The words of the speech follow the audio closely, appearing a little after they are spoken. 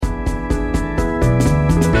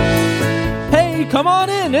Come on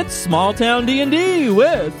in, it's Small Town D&D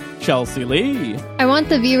with Chelsea Lee. I want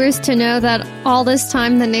the viewers to know that all this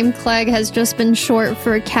time the name Clegg has just been short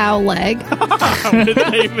for cow leg. With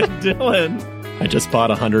David Dillon. I just bought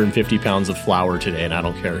 150 pounds of flour today, and I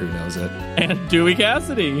don't care who knows it. And Dewey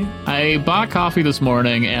Cassidy. I bought coffee this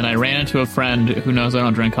morning, and I ran into a friend who knows I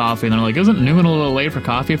don't drink coffee, and they're like, isn't noon a little late for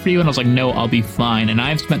coffee for you? And I was like, no, I'll be fine. And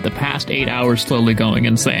I've spent the past 8 hours slowly going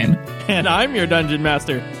insane. And I'm your Dungeon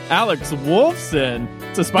Master, Alex Wolfson.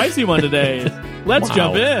 It's a spicy one today. Let's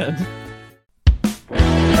jump in.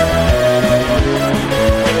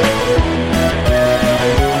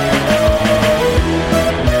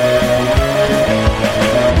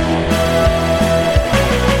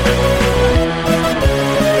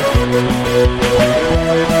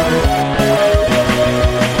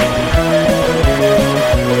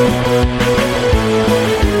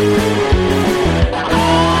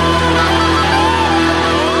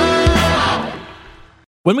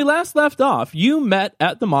 When we last left off, you met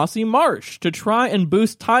at the Mossy Marsh to try and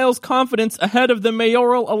boost Tyle's confidence ahead of the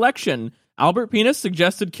mayoral election. Albert Penis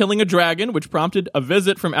suggested killing a dragon, which prompted a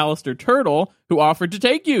visit from Alistair Turtle, who offered to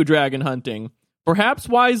take you dragon hunting. Perhaps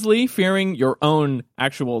wisely, fearing your own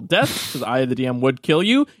actual death, because I, the DM, would kill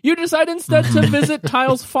you, you decide instead to visit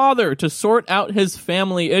Tyle's father to sort out his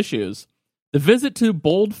family issues. The visit to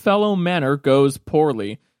Boldfellow Manor goes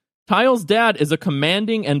poorly. Tyle's dad is a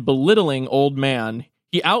commanding and belittling old man.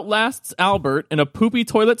 He outlasts Albert in a poopy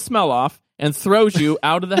toilet smell-off and throws you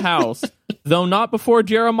out of the house, though not before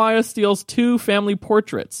Jeremiah steals 2 family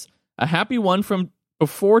portraits, a happy one from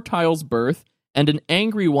before Tyle's birth and an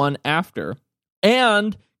angry one after.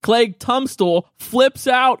 And Clegg Tumstool flips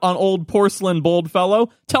out on old porcelain Boldfellow,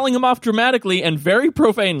 telling him off dramatically and very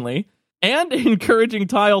profanely, and encouraging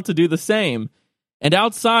Tyle to do the same. And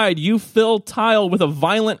outside, you fill Tyle with a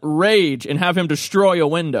violent rage and have him destroy a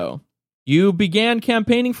window. You began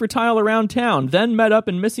campaigning for Tyle around town, then met up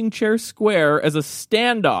in Missing Chair Square as a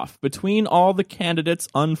standoff between all the candidates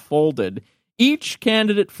unfolded, each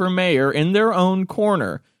candidate for mayor in their own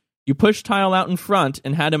corner. You pushed Tyle out in front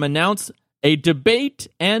and had him announce a debate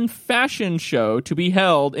and fashion show to be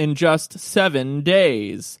held in just 7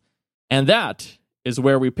 days. And that is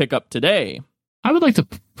where we pick up today. I would like to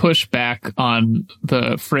push back on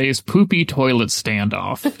the phrase poopy toilet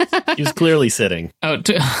standoff. He's clearly sitting.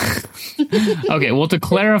 Okay, well, to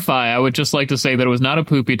clarify, I would just like to say that it was not a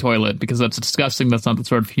poopy toilet, because that's disgusting. That's not the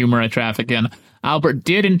sort of humor I traffic in. Albert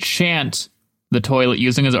did enchant the toilet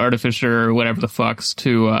using his artificer or whatever the fucks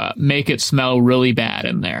to make it smell really bad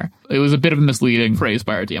in there. It was a bit of a misleading phrase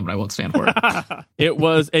by our DM, but I won't stand for it. It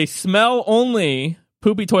was a smell-only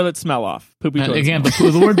poopy toilet smell-off. Again,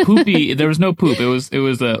 the word poopy, there was no poop. It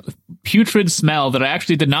was a putrid smell that I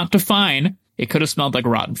actually did not define. It could have smelled like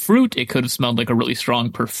rotten fruit. It could have smelled like a really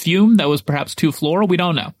strong perfume that was perhaps too floral. We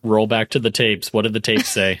don't know. Roll back to the tapes. What did the tapes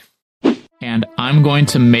say? And I'm going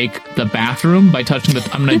to make the bathroom by touching the...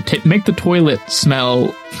 I'm going to make the toilet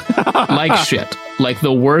smell like shit. Like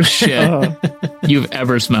the worst shit you've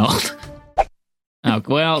ever smelled. Oh,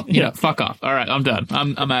 well, fuck off. All right, I'm done.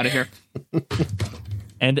 I'm out of here.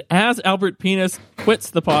 And as Albert Penis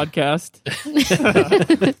quits the podcast,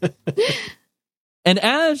 and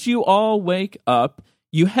as you all wake up,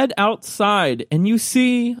 you head outside and you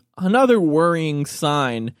see another worrying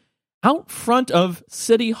sign. Out front of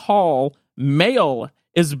City Hall, mail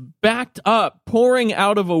is backed up, pouring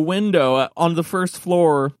out of a window on the first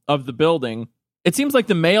floor of the building. It seems like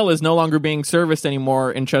the mail is no longer being serviced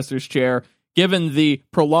anymore in Chester's Chair, given the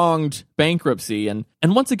prolonged bankruptcy. And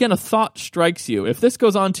once again, a thought strikes you. If this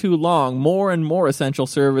goes on too long, more and more essential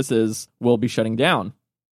services will be shutting down.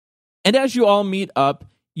 And as you all meet up,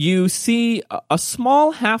 you see a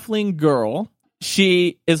small halfling girl.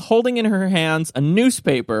 She is holding in her hands a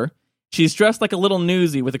newspaper. She's dressed like a little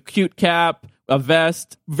newsie with a cute cap, a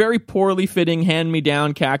vest, very poorly fitting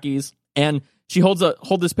hand-me-down khakis. And she holds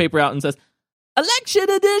this paper out and says, "Election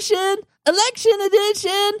edition! Election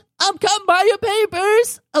edition! I'm come by your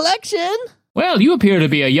papers! Election!" Well, you appear to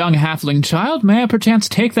be a young halfling child. May I perchance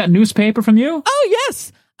take that newspaper from you? Oh,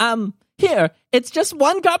 yes! Here, it's just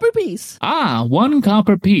 1 copper piece. Ah, 1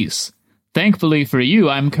 copper piece. Thankfully for you,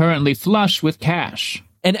 I'm currently flush with cash.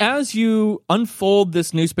 And as you unfold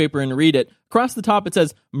this newspaper and read it, across the top it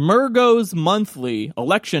says, Murgo's Monthly,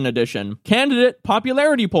 Election Edition, Candidate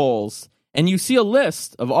Popularity Polls. And you see a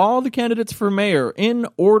list of all the candidates for mayor in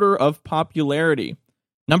order of popularity.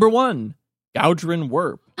 Number 1, Gowdrin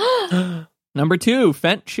Werp. Number 2,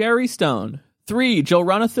 Fent Cherrystone. 3,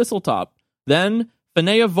 Jilrana Thistletop. Then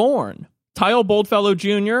Finea Vorn, Tyle Boldfellow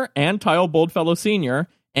Jr. and Tyle Boldfellow Sr.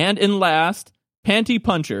 And in last, Panty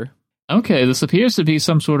Puncher. Okay, this appears to be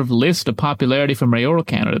some sort of list of popularity for mayoral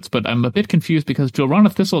candidates, but I'm a bit confused because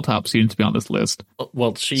Jorana Thistletop seems to be on this list.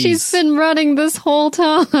 Well, She's been running this whole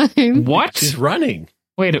time. What? She's running.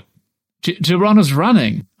 Wait, Jorana's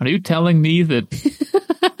running. Are you telling me that...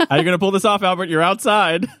 How are you going to pull this off, Albert? You're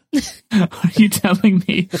outside. Are you telling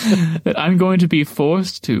me that I'm going to be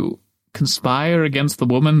forced to conspire against the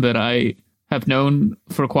woman that I have known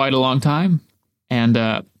for quite a long time?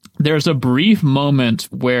 And there's a brief moment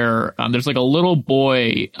where there's like a little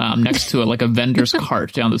boy next to a vendor's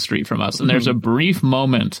cart down the street from us. And there's a brief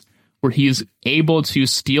moment where he's able to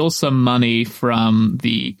steal some money from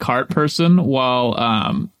the cart person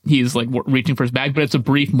while he's reaching for his bag. But it's a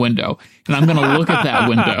brief window. And I'm going to look at that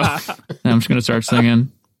window. And I'm just going to start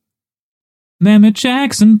singing. Mammoth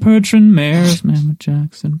Jackson, Pertrin mares, Mammoth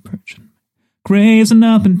Jackson, Pertrin, grazing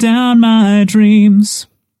up and down my dreams.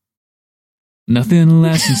 Nothing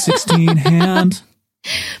less than 16 hand.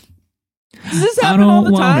 Does this happen all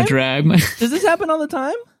the time? I don't want to drag my... Does this happen all the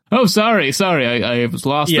time? Oh, sorry. I was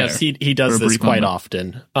lost there. Yes, he does this quite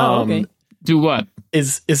often. Okay. Do what?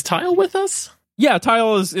 Is Tile with us? Yeah,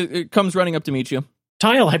 Tile it comes running up to meet you.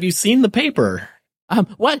 Tile, have you seen the paper?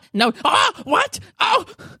 What? No. What? Oh,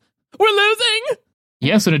 we're losing!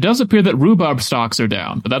 Yes, and it does appear that rhubarb stocks are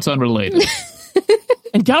down, but that's unrelated.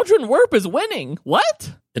 And Galdrin Werp is winning.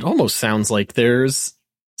 What? It almost sounds like there's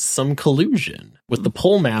some collusion with the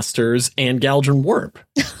Pollmasters and Galdrin Werp.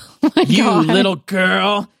 Oh my You God. little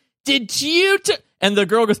girl. Did you... And the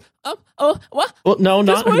girl goes, what? Well, no,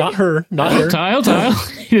 not her. Not her. Tile.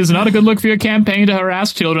 It is not a good look for your campaign to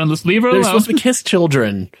harass children. Let's leave her They're alone. supposed to kiss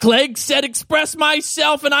children. Clegg said express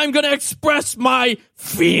myself, and I'm going to express my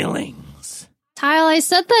feelings. Tile, I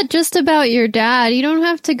said that just about your dad. You don't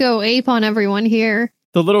have to go ape on everyone here.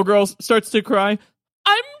 The little girl starts to cry.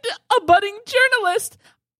 I'm a budding journalist.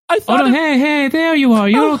 I Oh, thought... no, hey, there you are.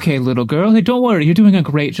 You're okay, little girl. Hey, don't worry. You're doing a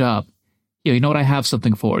great job. Here, you know what? I have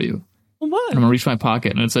something for you. What? And I'm going to reach my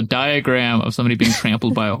pocket, and it's a diagram of somebody being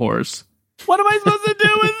trampled by a horse. What am I supposed to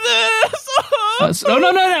do with this?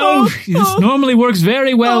 No. This normally works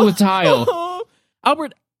very well with Tile.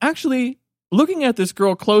 Albert, actually, looking at this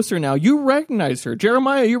girl closer now, you recognize her.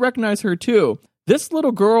 Jeremiah, you recognize her too. This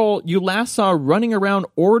little girl you last saw running around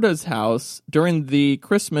Orda's house during the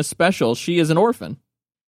Christmas special. She is an orphan.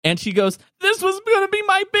 And she goes, this was going to be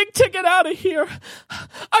my big ticket out of here.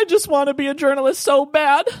 I just want to be a journalist so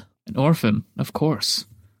bad. An orphan, of course.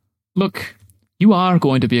 Look, you are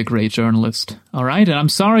going to be a great journalist, all right? And I'm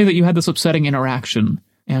sorry that you had this upsetting interaction.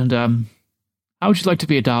 And, how would you like to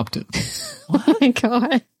be adopted? Oh my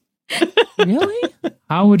God. Really?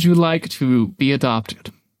 How would you like to be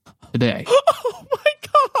adopted today? Oh my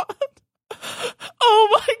God. Oh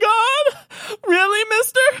my God. Really,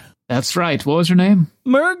 mister? That's right. What was your name?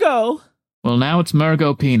 Murgo. Well, now it's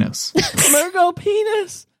Murgo Penis. Murgo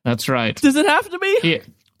Penis. That's right. Does it have to be? Yeah.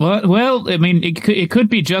 Well, I mean, it could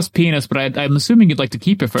be just Penis, but I'm assuming you'd like to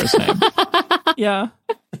keep your first name. Yeah.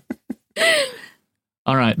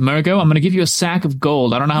 All right, Murgo, I'm going to give you a sack of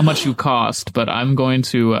gold. I don't know how much you cost, but I'm going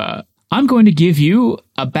to give you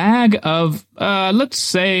a bag of, let's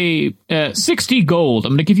say, 60 gold.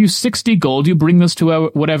 I'm going to give you 60 gold. You bring this to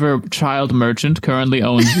whatever child merchant currently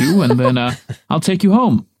owns you, and then I'll take you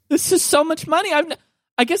home. This is so much money.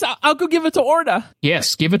 I guess I'll go give it to Orda.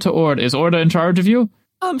 Yes, give it to Orda. Is Orda in charge of you?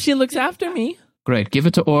 She looks after me. Great. Give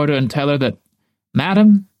it to Orda and tell her that,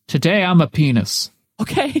 Madam, today I'm a penis.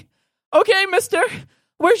 Okay, mister.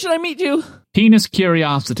 Where should I meet you? Penis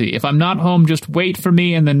Curiosity. If I'm not home, just wait for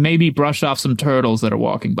me and then maybe brush off some turtles that are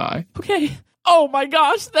walking by. Okay. Oh my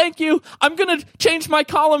gosh, thank you. I'm going to change my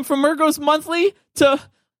column from Murgo's Monthly to...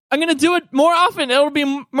 I'm going to do it more often. It'll be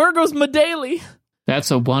Murgo's Madaily.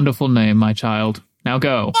 That's a wonderful name, my child. Now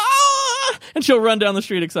go. Ah! And she'll run down the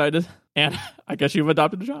street excited. And I guess you've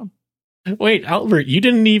adopted a child. Wait, Albert, you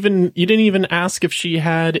didn't even ask if she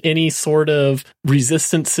had any sort of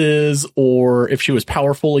resistances or if she was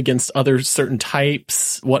powerful against other certain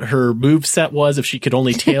types, what her moveset was, if she could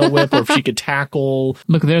only tail whip or if she could tackle.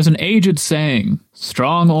 Look, there's an aged saying,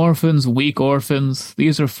 strong orphans, weak orphans,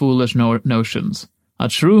 these are foolish notions. A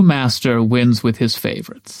true master wins with his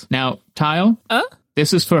favorites. Now, Tile,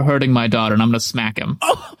 this is for hurting my daughter, and I'm going to smack him.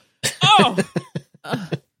 Oh!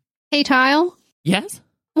 Hey, Tile. Yes?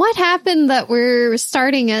 What happened that we're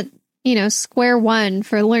starting at, square one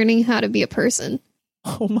for learning how to be a person?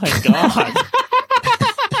 Oh my god.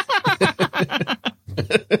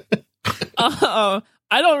 I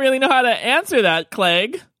don't really know how to answer that,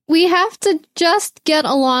 Clegg. We have to just get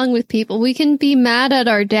along with people. We can be mad at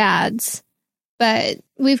our dads, but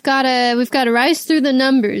we've got to rise through the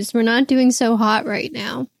numbers. We're not doing so hot right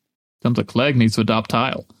now. Sounds like Clegg needs to adopt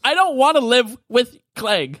Tile. I don't want to live with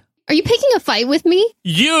Clegg. Are you picking a fight with me?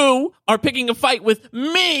 You are picking a fight with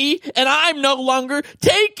me, and I'm no longer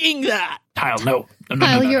taking that. Tile, no.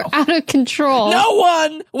 Kyle, you're out of control. No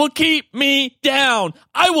one will keep me down.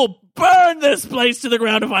 I will burn this place to the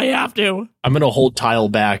ground if I have to. I'm going to hold Tile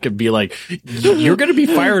back and be like, you're going to be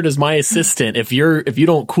fired as my assistant if you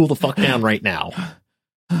don't cool the fuck down right now.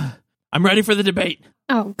 I'm ready for the debate.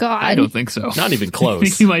 Oh, God. I don't think so. Not even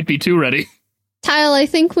close. You might be too ready. Tile, I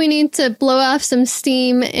think we need to blow off some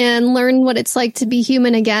steam and learn what it's like to be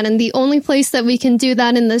human again. And the only place that we can do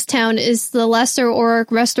that in this town is the Lesser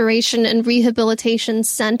Auric Restoration and Rehabilitation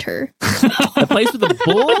Center. The place with the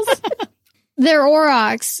bulls? They're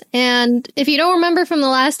aurochs, and if you don't remember from the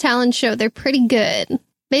last talent show, they're pretty good.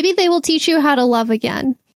 Maybe they will teach you how to love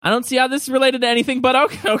again. I don't see how this is related to anything, but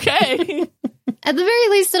okay. At the very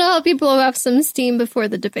least, it'll help you blow off some steam before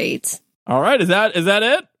the debate. All right, is that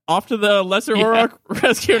it? Off to the Lesser Auric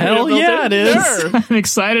Rescue. Hell yeah, it is. Sure. I'm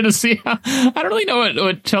excited to see how... I don't really know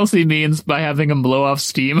what Chelsea means by having him blow off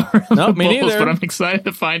steam around the me bulls, neither. but I'm excited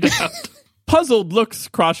to find out. Puzzled looks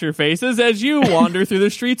cross your faces as you wander through the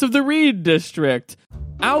streets of the Reed District.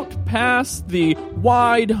 Out past the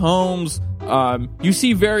wide homes, you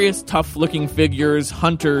see various tough-looking figures,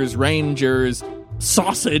 hunters, rangers,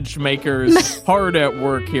 sausage makers, hard at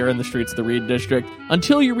work here in the streets of the Reed District,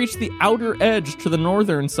 until you reach the outer edge to the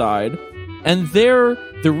northern side. And there,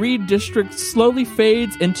 the Reed District slowly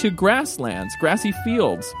fades into grasslands, grassy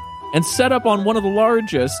fields. And set up on one of the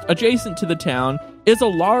largest, adjacent to the town, is a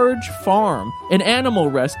large farm, an animal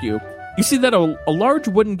rescue. You see that a large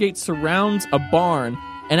wooden gate surrounds a barn,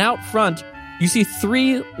 and out front, you see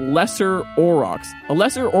 3 lesser aurochs. A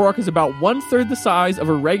lesser auroch is about 1/3 the size of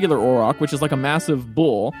a regular auroch, which is like a massive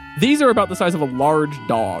bull. These are about the size of a large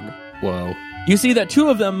dog. Whoa. You see that 2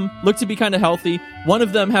 of them look to be kind of healthy. One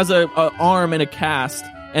of them has a arm in a cast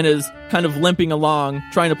and is kind of limping along,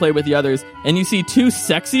 trying to play with the others. And you see 2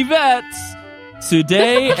 sexy vets, Sude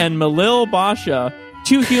and Malil Basha,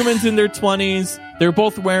 2 humans in their 20s. They're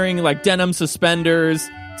both wearing like denim suspenders,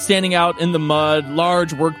 standing out in the mud,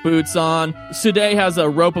 large work boots on. Sude has a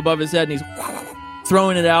rope above his head and he's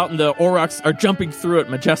throwing it out, and the aurochs are jumping through it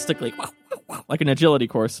majestically, like an agility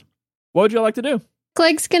course. What would you like to do?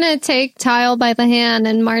 Clegg's gonna take Tile by the hand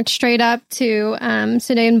and march straight up to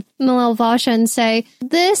Sude and Malil Vasha and say,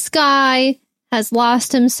 "This guy has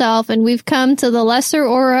lost himself, and we've come to the Lesser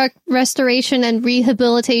Auric Restoration and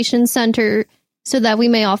Rehabilitation Center so that we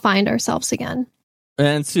may all find ourselves again."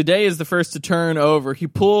 And Sude is the first to turn over. He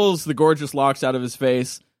pulls the gorgeous locks out of his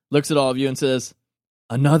face, looks at all of you and says,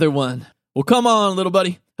 "Another one. Well, come on, little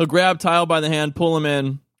buddy." He'll grab Tile by the hand, pull him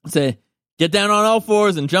in, and say, "Get down on all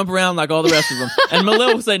fours and jump around like all the rest of them." And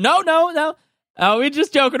Malil will say, No. We're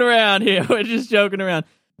just joking around here. We're just joking around.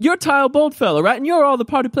 You're Tile Boldfellow, right? And you're all the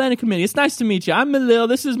party planning committee. It's nice to meet you. I'm Malil.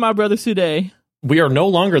 This is my brother Sude. We are no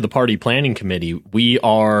longer the party planning committee. We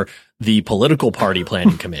are the political party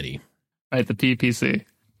planning committee. Right, the PPC.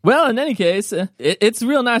 Well, in any case, it's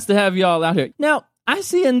real nice to have you all out here. Now, I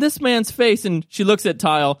see in this man's face, and she looks at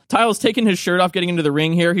Tile. Tile's taking his shirt off, getting into the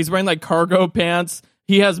ring here. He's wearing like cargo pants.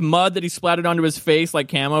 He has mud that he splattered onto his face like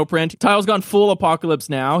camo print. Tile's gone full apocalypse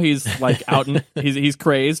now. He's like out and he's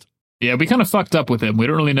crazed. Yeah, we kind of fucked up with him. We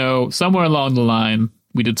don't really know. Somewhere along the line,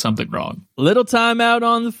 we did something wrong. Little time out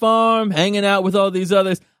on the farm, hanging out with all these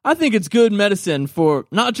others. I think it's good medicine for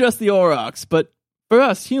not just the aurochs, but for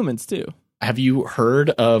us humans too. Have you heard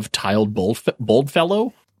of Tile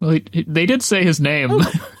Boldfellow? Well, they did say his name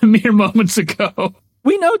mere moments ago.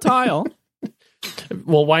 We know Tile.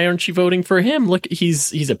 Well, why aren't you voting for him? Look,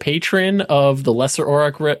 he's a patron of the Lesser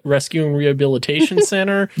Auric Rescue and Rehabilitation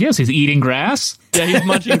Center. Yes, he's eating grass. Yeah, he's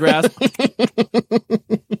munching grass.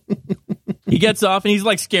 He gets off and he's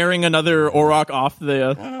like scaring another auroch off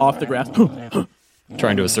the grass.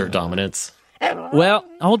 Trying to assert dominance. Well,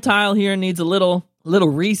 old Tile here needs a little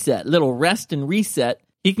reset, little rest and reset.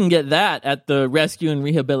 He can get that at the rescue and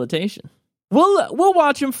rehabilitation. We'll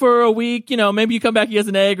watch him for a week. You know, maybe you come back, he has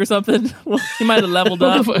an egg or something. He might have leveled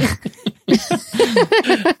up.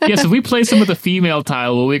 Yes, if we place him with a female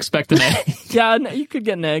Tile, will we expect an egg? Yeah, you could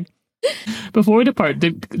get an egg. Before we depart,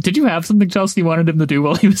 did you have something, Chelsea, you wanted him to do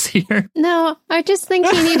while he was here? No, I just think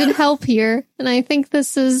he needed help here, and I think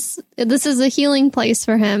this is a healing place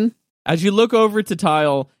for him. As you look over to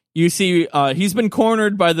Tile, you see he's been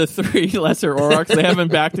cornered by the 3 lesser aurochs. They have him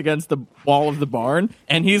backed against the wall of the barn,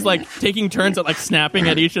 and he's like taking turns at like snapping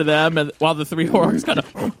at each of them, and while the 3 aurochs kind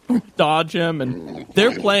of dodge him, and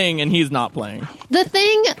they're playing and he's not playing. The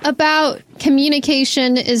thing about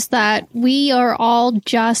communication is that we are all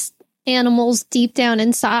just animals deep down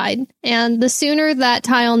inside. And the sooner that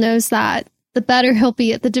Tile knows that, the better he'll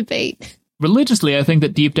be at the debate. Religiously, I think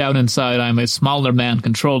that deep down inside, I'm a smaller man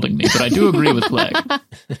controlling me, but I do agree with Clegg.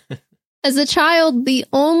 As a child, the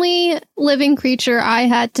only living creature I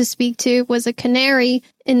had to speak to was a canary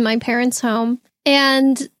in my parents' home.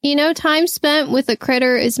 And, time spent with a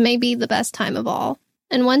critter is maybe the best time of all.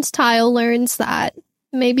 And once Tile learns that,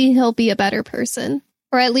 maybe he'll be a better person.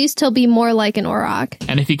 Or at least he'll be more like an Auroch.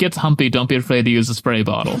 And if he gets humpy, don't be afraid to use a spray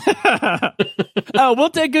bottle. Oh, we'll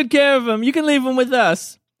take good care of him. You can leave him with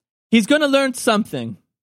us. He's going to learn something.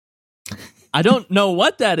 I don't know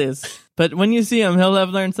what that is, but when you see him, he'll have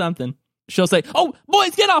learned something. She'll say, "Oh,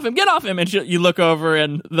 boys, get off him, get off him." And you look over,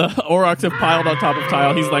 and the Aurochs have piled on top of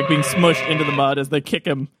Tile. He's like being smushed into the mud as they kick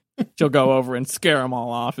him. She'll go over and scare them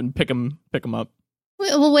all off and pick him up.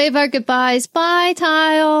 We'll wave our goodbyes. Bye,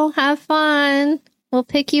 Tile. Have fun. We'll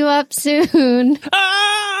pick you up soon.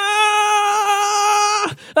 Ah!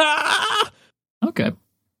 Ah! Okay.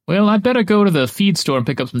 Well, I'd better go to the feed store and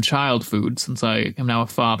pick up some child food since I am now a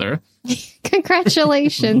father.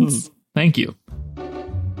 Congratulations. Thank you.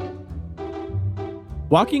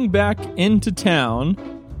 Walking back into town,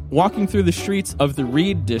 walking through the streets of the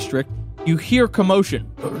Reed district, you hear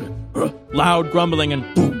commotion. Loud grumbling and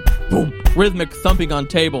boom, boom, rhythmic thumping on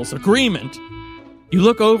tables. Agreement. You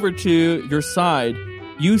look over to your side.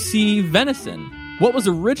 You see venison. What was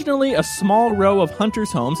originally a small row of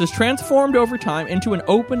hunters' homes has transformed over time into an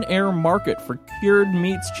open-air market for cured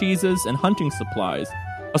meats, cheeses, and hunting supplies.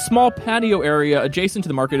 A small patio area adjacent to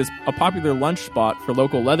the market is a popular lunch spot for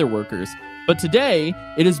local leather workers. But today,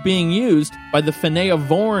 it is being used by the Finea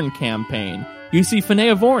Vorn campaign. You see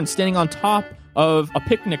Finea Vorn standing on top of a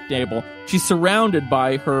picnic table. She's surrounded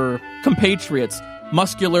by her compatriots,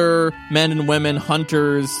 muscular men and women,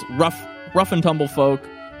 hunters, rough and tumble folk.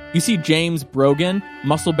 You see James Brogan,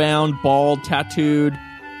 muscle-bound, bald, tattooed.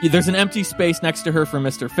 There's an empty space next to her for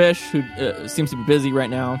Mr. Fish, who seems to be busy right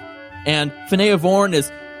now. And Finea Vorn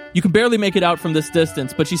is... You can barely make it out from this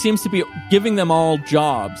distance, but she seems to be giving them all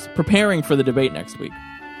jobs, preparing for the debate next week.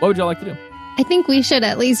 What would y'all like to do? I think we should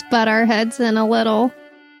at least butt our heads in a little.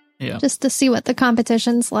 Yeah. Just to see what the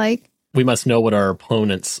competition's like. We must know what our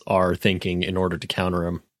opponents are thinking in order to counter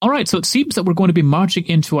them. All right, so it seems that we're going to be marching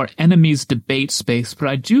into our enemy's debate space, but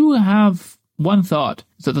I do have one thought.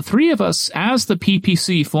 So the three of us, as the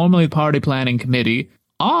PPC, formerly Party Planning Committee,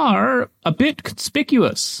 are a bit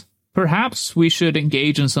conspicuous. Perhaps we should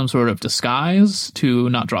engage in some sort of disguise to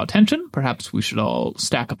not draw attention. Perhaps we should all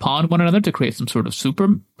stack upon one another to create some sort of super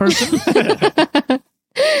person.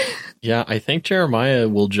 Yeah, I think Jeremiah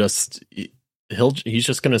will he's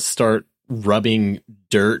just going to start rubbing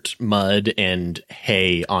dirt, mud, and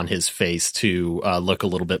hay on his face to look a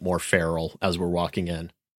little bit more feral as we're walking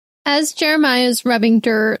in. As Jeremiah's rubbing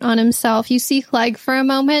dirt on himself, you see Clegg for a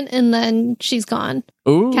moment, and then she's gone.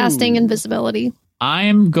 Ooh. Casting invisibility.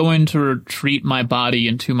 I'm going to retreat my body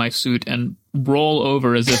into my suit and roll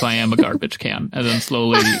over as if I am a garbage can, and then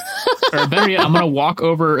slowly, or better yet, I'm going to walk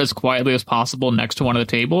over as quietly as possible next to one of the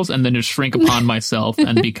tables, and then just shrink upon myself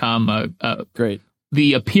and become Great.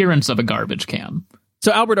 The appearance of a garbage can.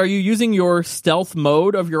 So, Albert, are you using your stealth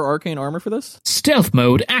mode of your arcane armor for this? Stealth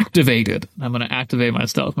mode activated. I'm going to activate my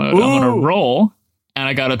stealth mode. Ooh. I'm going to roll. And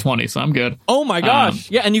I got a 20, so I'm good. Oh my gosh.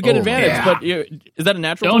 Yeah, and you get advantage, yeah. but is that a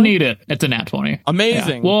natural Don't 20? need it. It's a nat 20.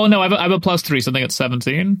 Amazing. Yeah. Well, no, I have a +3, so I think it's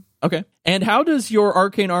 17. Okay. And how does your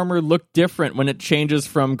arcane armor look different when it changes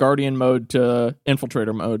from Guardian mode to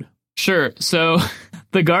Infiltrator mode? Sure. So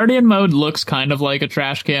the Guardian mode looks kind of like a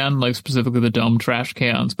trash can, like specifically the domed trash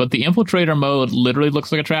cans, but the Infiltrator mode literally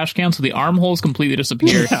looks like a trash can, so the armholes completely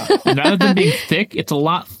disappear. Yeah. And rather than being thick, it's a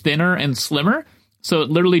lot thinner and slimmer. So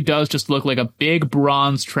it literally does just look like a big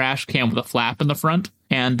bronze trash can with a flap in the front.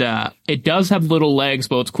 And it does have little legs,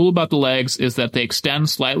 but what's cool about the legs is that they extend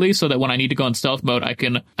slightly so that when I need to go in stealth mode, I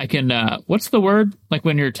can what's the word? Like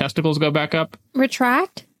when your testicles go back up?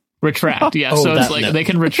 Retract? Retract, yeah. Oh, so it's that, like no. they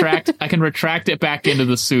can retract, I can retract it back into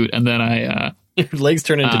the suit, and then Your legs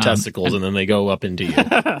turn into testicles, and then they go up into you.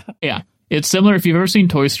 Yeah. It's similar, if you've ever seen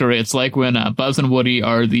Toy Story, it's like when Buzz and Woody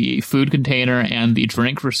are the food container and the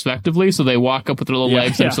drink, respectively, so they walk up with their little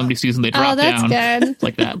legs, and if somebody sees them, they drop that's down. good.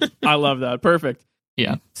 Like that. I love that. Perfect.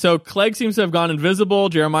 Yeah. So Clegg seems to have gone invisible.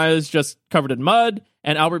 Jeremiah is just covered in mud,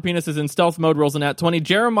 and Albert Penis is in stealth mode, rolls a nat 20.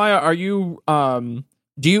 Jeremiah, are you are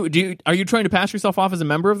you trying to pass yourself off as a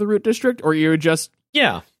member of the Root District, or are you just...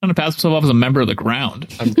 Yeah. I'm going to pass myself off as a member of the ground.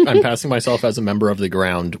 I'm passing myself as a member of the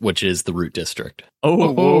ground, which is the Root District.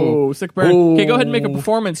 Oh, sick burn. Okay, go ahead and make a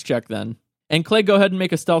performance check then. And Clegg, go ahead and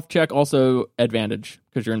make a stealth check, also advantage,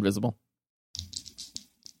 because you're invisible.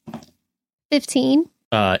 15.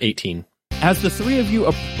 18. As the three of you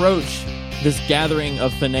approach this gathering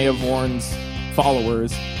of Thanea Vorn's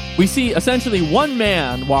followers, we see essentially one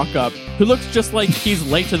man walk up who looks just like he's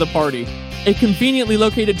late to the party. A conveniently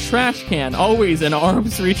located trash can, always an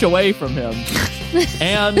arm's reach away from him.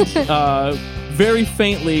 And very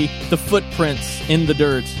faintly, the footprints in the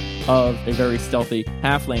dirt of a very stealthy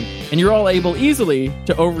halfling. And you're all able easily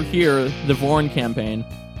to overhear the Vorn campaign.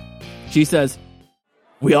 She says,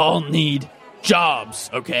 "We all need jobs,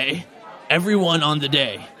 okay? Everyone on the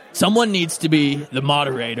day. Someone needs to be the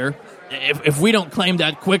moderator. If we don't claim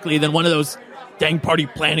that quickly, then one of those dang party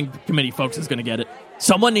planning committee folks is going to get it.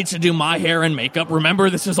 Someone needs to do my hair and makeup. Remember,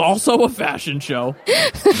 this is also a fashion show.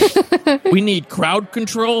 We need crowd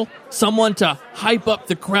control. Someone to hype up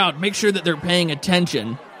the crowd, make sure that they're paying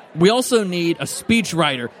attention. We also need a speech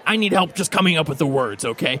writer. I need help just coming up with the words,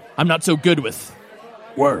 okay? I'm not so good with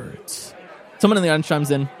words." Someone in the audience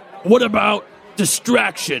chimes in. "What about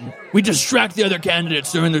distraction? We distract the other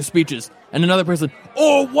candidates during their speeches." And another person,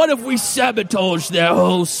 "Or what if we sabotage their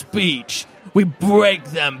whole speech? We break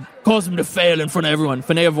them, cause them to fail in front of everyone."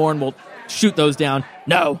 Thanea Vorn will shoot those down.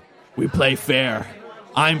 "No, we play fair.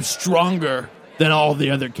 I'm stronger than all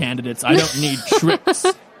the other candidates. I don't need tricks.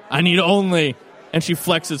 I need only," and she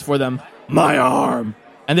flexes for them, "my arm."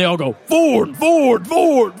 And they all go, "Vorn, Vorn,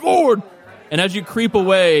 Vorn, Vorn." And as you creep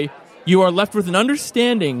away, you are left with an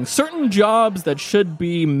understanding, certain jobs that should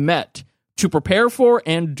be met to prepare for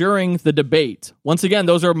and during the debate. Once again,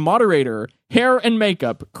 those are moderator, hair and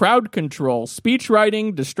makeup, crowd control, speech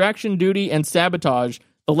writing, distraction duty, and sabotage.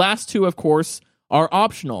 The last two, of course, are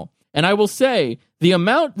optional. And I will say, the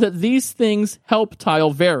amount that these things help Tile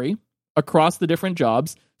vary across the different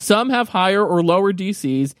jobs. Some have higher or lower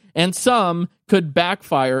DCs, and some could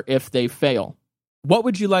backfire if they fail. What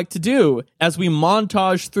would you like to do as we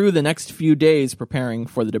montage through the next few days preparing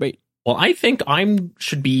for the debate? Well, I think I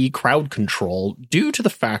should be crowd control due to the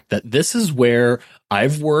fact that this is where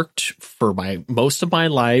I've worked for most of my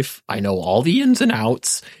life. I know all the ins and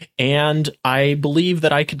outs, and I believe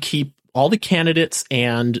that I could keep all the candidates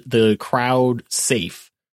and the crowd safe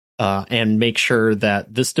and make sure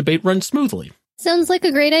that this debate runs smoothly. Sounds like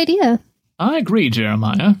a great idea. I agree,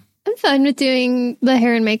 Jeremiah. I'm fine with doing the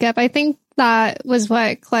hair and makeup. I think that was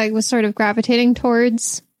what Clegg was sort of gravitating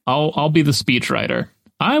towards. I'll be the speech writer.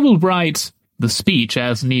 I will write the speech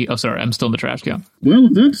as needed. Oh, sorry, I'm still in the trash can. Well,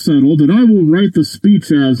 if that's settled, then I will write the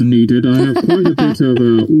speech as needed. I have quite a bit of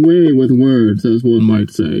a way with words, as one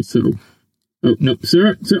might say. So, oh no,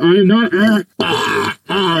 sir, I am not.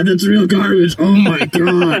 That's real garbage. Oh my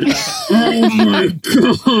god. Oh my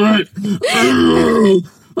god.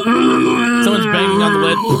 Someone's banging on the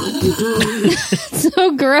lid.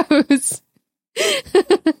 So gross.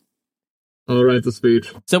 I'll write the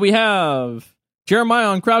speech. So we have Jeremiah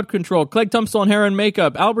on crowd control, Clegg Tunstall on hair and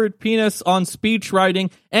makeup, Albert Penis on speech writing,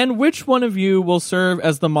 and which one of you will serve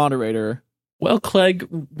as the moderator? Well, Clegg,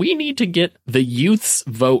 we need to get the youth's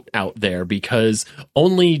vote out there because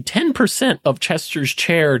only 10% of Chester's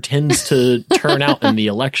chair tends to turn out in the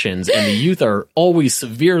elections, and the youth are always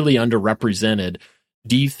severely underrepresented.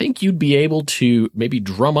 Do you think you'd be able to maybe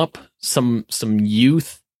drum up some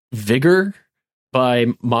youth vigor by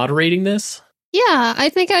moderating this? Yeah, I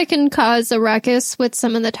think I can cause a ruckus with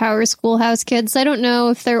some of the Tower Schoolhouse kids. I don't know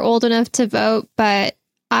if they're old enough to vote, but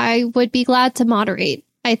I would be glad to moderate.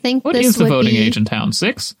 I think What this is the would voting be... age in town?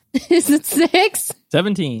 6? Is it 6?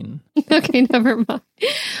 17. Okay, never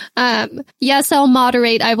mind. Yes, I'll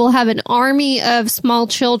moderate. I will have an army of small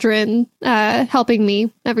children helping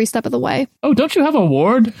me every step of the way. Oh, don't you have a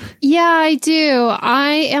ward? Yeah, I do.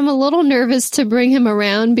 I am a little nervous to bring him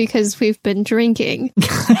around because we've been drinking.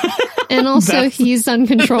 And also he's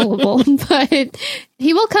uncontrollable, but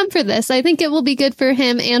he will come for this. I think it will be good for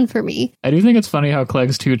him and for me. I do think it's funny how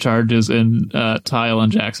Clegg's two charges in Tile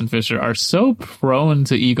and Jackson Fisher are so prone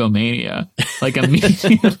to egomania. Like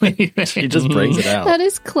immediately. He just brings it out. That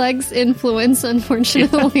is Clegg's influence,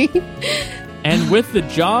 unfortunately. And with the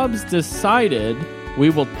jobs decided, we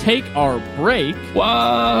will take our break.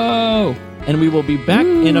 Whoa! And we will be back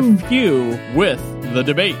in a few with the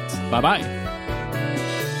debate. Bye-bye.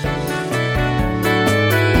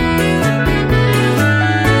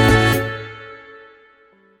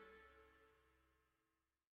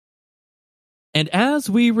 And as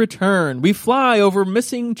we return, we fly over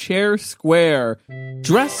Missing Chair Square,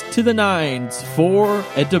 dressed to the nines for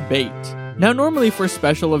a debate. Now, normally for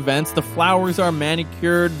special events, the flowers are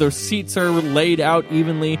manicured, the seats are laid out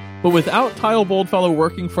evenly, but without Tile Boldfellow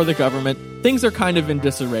working for the government, things are kind of in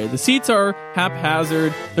disarray. The seats are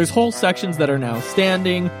haphazard. There's whole sections that are now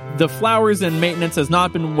standing. The flowers and maintenance has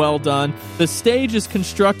not been well done. The stage is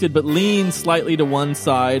constructed but leans slightly to one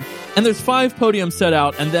side. And there's 5 podiums set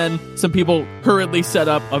out, and then some people hurriedly set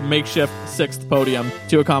up a makeshift 6th podium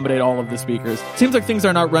to accommodate all of the speakers. Seems like things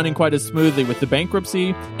are not running quite as smoothly with the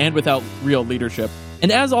bankruptcy and without real leadership.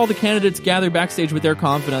 And as all the candidates gather backstage with their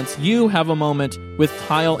confidence, you have a moment with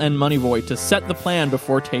Tile and Moneyboy to set the plan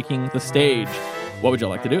before taking the stage. What would you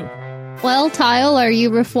like to do? Well, Tile, are you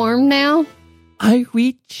reformed now? I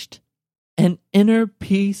reached an inner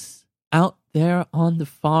peace out there on the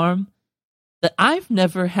farm that I've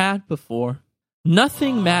never had before.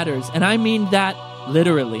 Nothing matters, and I mean that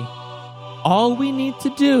literally. All we need to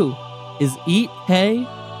do is eat hay,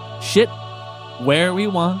 shit where we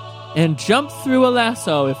want, and jump through a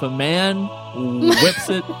lasso if a man whips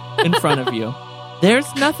it in front of you.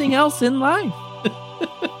 There's nothing else in life.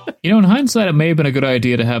 You know, in hindsight, it may have been a good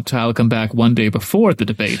idea to have Tile come back one day before the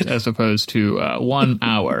debate as opposed to 1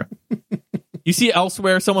 hour. You see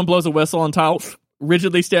elsewhere, someone blows a whistle and Tile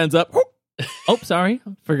rigidly stands up. Oh, sorry,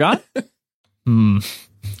 forgot. I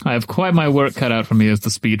have quite my work cut out for me as the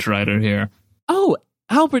speechwriter here. Oh,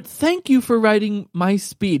 Albert, thank you for writing my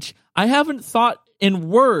speech. I haven't thought in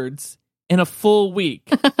words in a full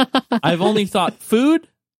week. I've only thought food,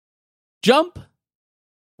 jump,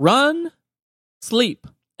 run, sleep,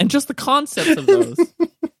 and just the concepts of those.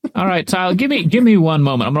 All right, Tile, give me one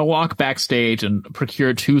moment. I'm going to walk backstage and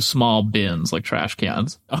procure 2 small bins, like trash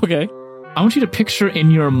cans. Okay. I want you to picture in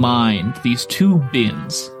your mind these 2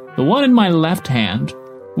 bins. The one in my left hand,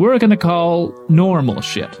 we're going to call normal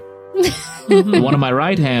shit. The one in my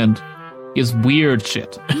right hand is weird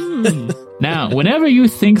shit. Now, whenever you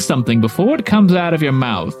think something, before it comes out of your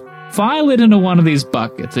mouth, file it into one of these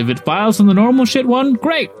buckets. If it files in the normal shit one,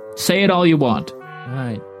 great. Say it all you want.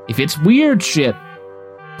 Right. If it's weird shit,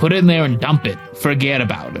 put it in there and dump it. Forget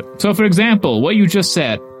about it. So, for example, what you just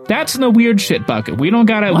said, that's in the weird shit bucket. We don't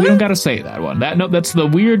gotta say that one. That's the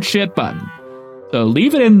weird shit button. So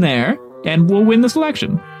leave it in there, and we'll win this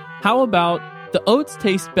election. How about the oats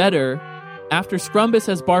taste better after Scrumbus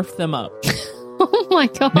has barfed them up? Oh my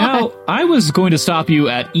god. Now, I was going to stop you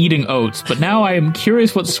at eating oats, but now I am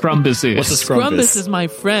curious what Scrumbus is. What's a Scrumbus? Scrumbus is my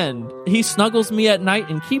friend. He snuggles me at night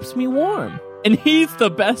and keeps me warm. And he's the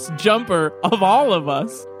best jumper of all of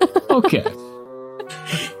us. Okay.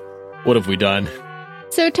 What have we done?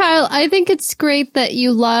 So, Tile, I think it's great that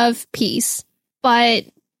you love peace, but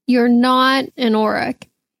you're not an Auric.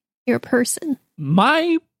 You're a person.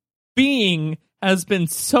 My being has been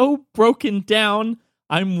so broken down,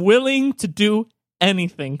 I'm willing to do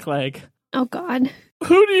anything, Clegg. Oh, God.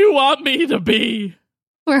 Who do you want me to be?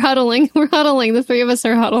 We're huddling. We're huddling. The 3 of us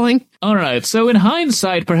are huddling. All right, so in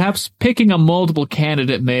hindsight, perhaps picking a moldable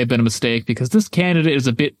candidate may have been a mistake because this candidate is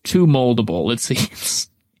a bit too moldable, it seems.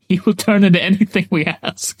 He will turn into anything we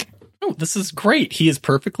ask. Oh, this is great. He is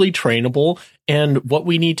perfectly trainable, and what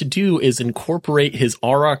we need to do is incorporate his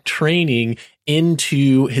Auroch training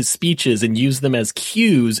into his speeches and use them as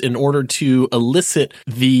cues in order to elicit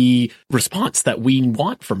the response that we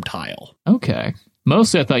want from Tile. Okay.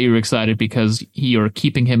 Mostly I thought you were excited because you're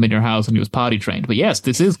keeping him in your house and he was potty trained. But yes,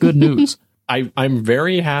 this is good news. I'm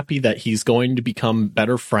very happy that he's going to become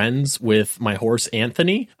better friends with my horse,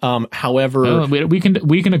 Anthony. However... we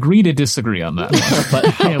can agree to disagree on that one.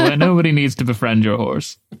 But well, nobody needs to befriend your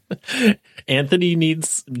horse. Anthony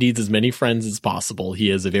needs as many friends as possible.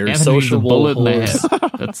 He is a very Anthony's sociable a bullet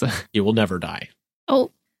horse. He will never die.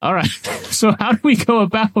 Oh. All right. So how do we go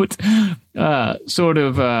about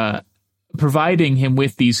providing him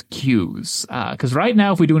with these cues? Because right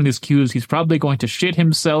now, if we do any of these cues, he's probably going to shit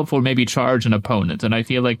himself or maybe charge an opponent. And I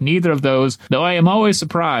feel like neither of those, though I am always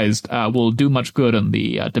surprised, will do much good on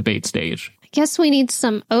the debate stage. I guess we need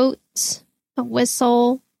some oats, a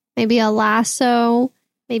whistle, maybe a lasso.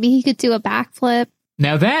 Maybe he could do a backflip.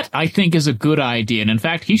 Now that, I think, is a good idea. And in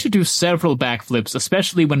fact, he should do several backflips,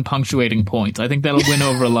 especially when punctuating points. I think that'll win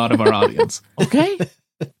over a lot of our audience. Okay.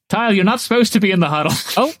 Tile, you're not supposed to be in the huddle.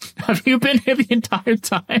 Oh. Have you been here the entire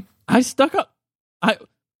time? I stuck up.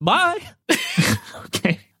 Bye.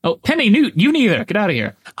 Okay. Oh, Penny, Newt, you neither. Get out of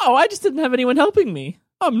here. Oh, I just didn't have anyone helping me.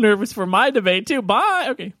 I'm nervous for my debate, too. Bye.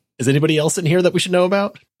 Okay. Is anybody else in here that we should know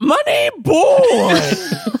about? Money boy!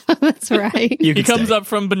 That's right. He comes up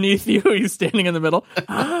from beneath you. He's standing in the middle.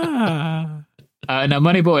 Now,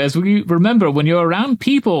 Money Boy, as we remember, when you're around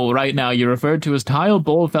people right now, you're referred to as Tile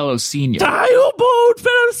Boldfellow Sr. Tile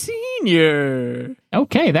Boldfellow Sr.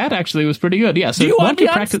 Okay, that actually was pretty good. Yeah, so do you want to be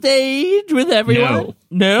on stage with everyone?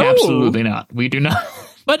 No. Absolutely not. We do not.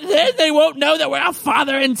 But then they won't know that we're a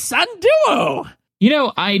father and son duo.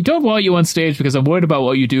 I don't want you on stage because I'm worried about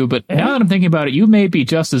what you do, but now that I'm thinking about it, you may be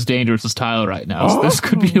just as dangerous as Tile right now, so this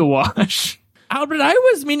could be a wash. Albert, I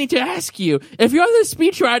was meaning to ask you, if you're the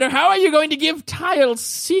speechwriter, how are you going to give Tile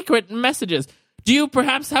secret messages? Do you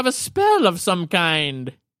perhaps have a spell of some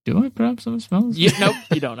kind? Do I perhaps have a spell? Nope,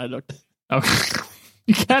 you don't. I looked. Okay.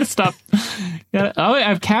 You gotta stop. I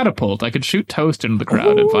have catapult. I could shoot toast into the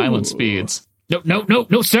crowd at violent speeds.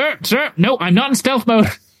 No, sir, no, I'm not in stealth mode.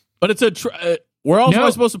 But it's where else am I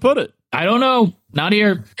supposed to put it? I don't know. Not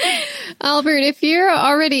here. Albert, if you're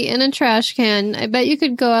already in a trash can, I bet you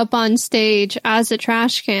could go up on stage as a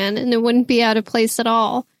trash can and it wouldn't be out of place at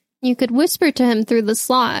all. You could whisper to him through the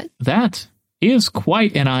slot. That is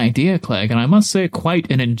quite an idea, Clegg, and I must say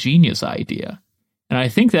quite an ingenious idea. And I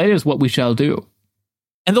think that is what we shall do.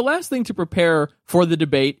 And the last thing to prepare for the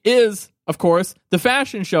debate is, of course, the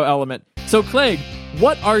fashion show element. So, Clegg,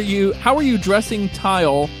 how are you dressing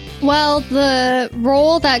Tile? Well, the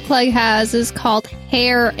role that Clegg has is called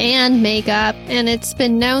hair and makeup, and it's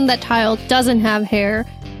been known that Tile doesn't have hair.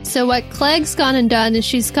 So what Clegg's gone and done is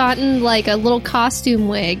she's gotten like a little costume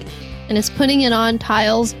wig and is putting it on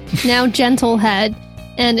Tile's now gentle head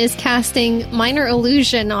and is casting minor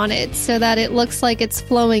illusion on it so that it looks like it's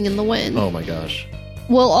flowing in the wind. Oh my gosh.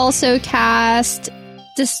 We'll also cast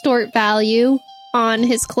distort value on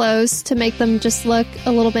his clothes to make them just look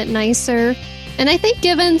a little bit nicer. And I think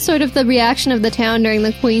given sort of the reaction of the town during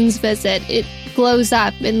the Queen's visit, it glows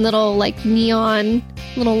up in little like neon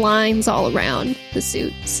little lines all around the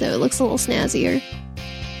suit. So it looks a little snazzier.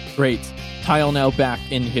 Great. Tile now back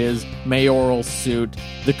in his mayoral suit,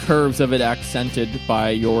 the curves of it accented by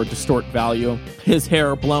your distort value. His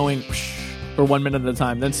hair blowing for 1 minute at a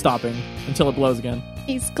time, then stopping until it blows again.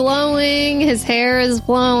 He's glowing. His hair is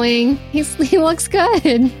blowing. He looks good.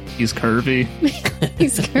 He's curvy.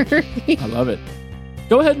 He's curvy. I love it.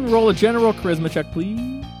 Go ahead and roll a general charisma check,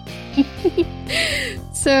 please.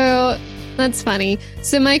 So, that's funny.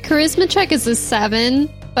 So my charisma check is a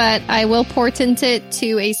 7, but I will portent it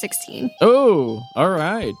to a 16. Oh, all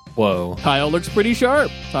right. Whoa. Tile looks pretty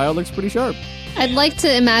sharp. I'd like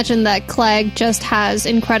to imagine that Clegg just has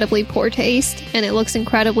incredibly poor taste, and it looks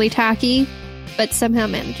incredibly tacky, but somehow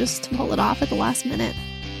manages to pull it off at the last minute.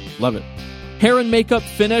 Love it. Hair and makeup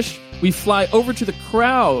finished. We fly over to the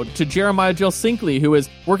crowd to Jeremiah Jelsinkley, who is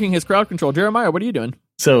working his crowd control. Jeremiah, what are you doing?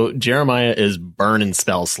 So Jeremiah is burning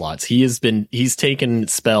spell slots. He's taken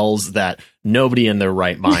spells that nobody in their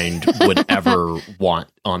right mind would ever want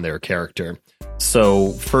on their character.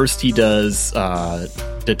 So first he does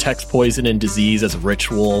detects poison and disease as a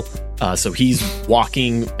ritual. So he's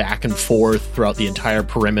walking back and forth throughout the entire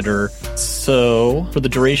perimeter. So for the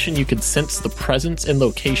duration, you can sense the presence and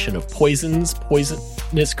location of poisons,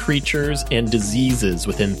 poisonous creatures, and diseases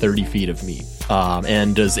within 30 feet of me.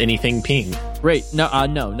 And does anything ping? Great. No,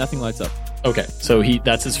 nothing lights up. Okay, so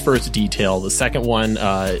that's his first detail. The second one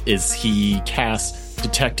is he casts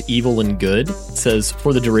Detect Evil and Good. It says,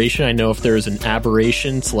 for the duration, I know if there is an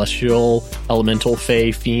aberration, celestial, elemental,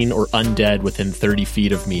 fey, fiend, or undead within 30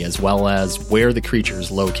 feet of me, as well as where the creature is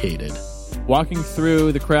located. Walking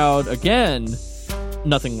through the crowd again,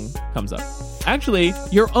 nothing comes up. Actually,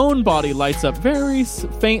 your own body lights up very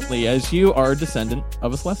faintly as you are a descendant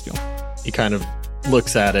of a celestial. He kind of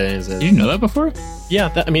looks at it and says, Did you know that before? Yeah,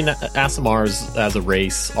 Asimars as a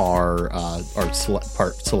race are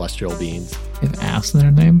part celestial beings. They have ass in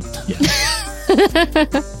their name?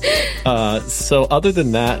 Yeah. So other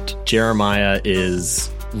than that, Jeremiah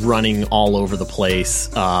is running all over the place.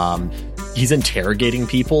 He's interrogating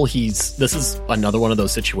people. This is another one of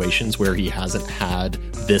those situations where he hasn't had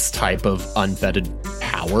this type of unfettered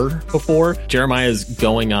power before. Jeremiah is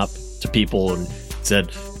going up to people and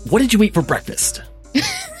said, "What did you eat for breakfast?"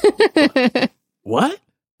 What?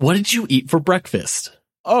 What did you eat for breakfast?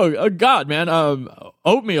 Oh God, man.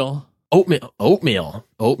 Oatmeal. Oatmeal.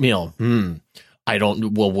 I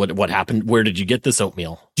don't. Well, what happened? Where did you get this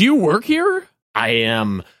oatmeal? Do you work here? I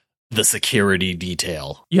am the security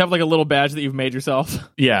detail. You have like a little badge that you've made yourself.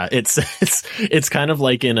 Yeah, it's kind of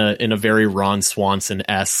like in a very Ron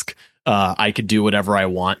Swanson-esque I could do whatever I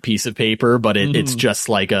want piece of paper, but it's just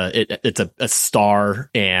like it's a star,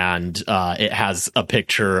 and it has a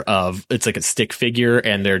picture of, it's like a stick figure,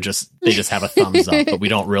 and they just have a thumbs up, but we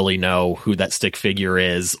don't really know who that stick figure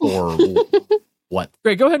is or what.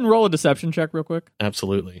 Great, go ahead and roll a deception check real quick.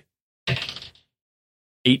 Absolutely.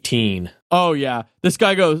 18. Oh yeah, this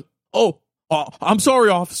guy goes, oh, I'm sorry,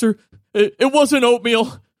 officer. It wasn't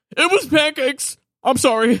oatmeal. It was pancakes. I'm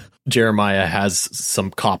sorry. Jeremiah has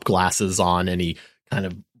some cop glasses on, and he kind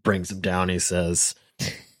of brings them down. He says,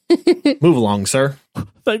 "Move along, sir."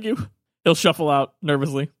 Thank you. He'll shuffle out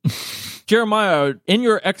nervously. Jeremiah, in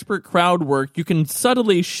your expert crowd work, you can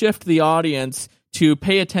subtly shift the audience to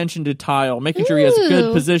pay attention to Tile, making sure he has a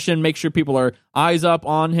good position, make sure people are eyes up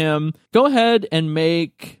on him. Go ahead and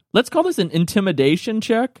let's call this an intimidation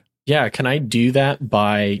check. Yeah, can I do that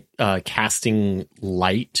by casting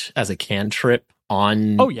light as a cantrip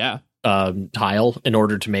on Tile in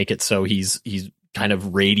order to make it so he's kind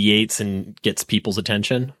of radiates and gets people's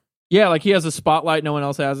attention? Yeah, like he has a spotlight, no one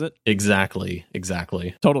else has it. Exactly.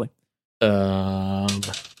 Totally.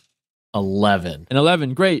 11. An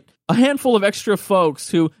 11, great. A handful of extra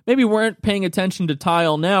folks who maybe weren't paying attention to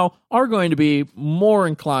Tile now are going to be more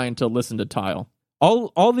inclined to listen to Tile.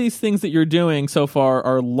 All these things that you're doing so far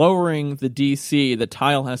are lowering the DC that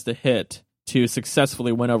Tile has to hit to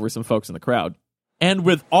successfully win over some folks in the crowd. And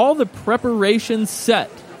with all the preparations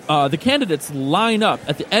set, the candidates line up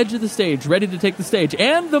at the edge of the stage, ready to take the stage.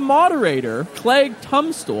 And the moderator, Clegg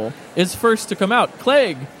Tumstool, is first to come out.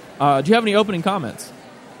 Clegg, do you have any opening comments?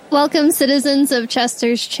 Welcome, citizens of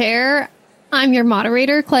Chester's Chair. I'm your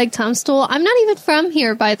moderator, Clegg Tumstool. I'm not even from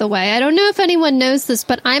here, by the way. I don't know if anyone knows this,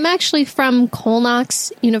 but I'm actually from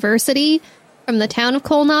Colnox University, from the town of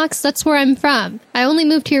Colnox. That's where I'm from. I only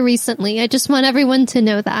moved here recently. I just want everyone to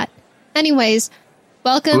know that. Anyways,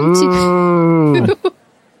 welcome to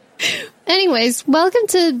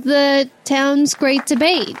the town's great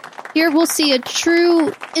debate. Here we'll see a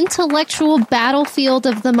true intellectual battlefield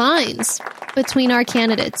of the minds between our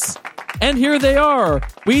candidates. And here they are.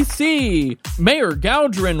 We see Mayor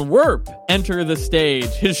Gowdrin Werp enter the stage.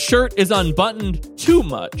 His shirt is unbuttoned too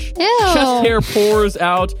much. Ew. Chest hair pours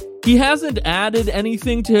out. He hasn't added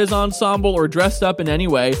anything to his ensemble or dressed up in any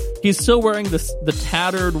way. He's still wearing the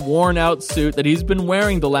tattered, worn-out suit that he's been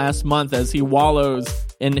wearing the last month as he wallows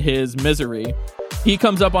in his misery. He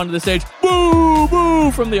comes up onto the stage, boo,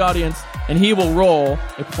 boo, from the audience, and he will roll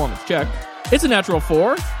a performance check. It's a natural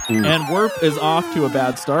 4, and Werp is off to a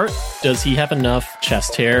bad start. Does he have enough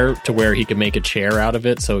chest hair to where he could make a chair out of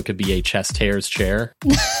it so it could be a chest hair's chair?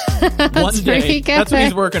 One day. That's what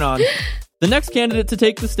he's working on. The next candidate to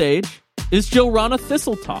take the stage is Jilrana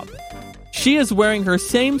Thistletop. She is wearing her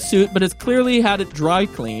same suit, but has clearly had it dry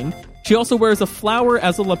cleaned. She also wears a flower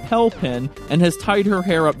as a lapel pin and has tied her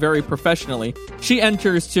hair up very professionally. She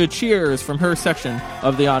enters to cheers from her section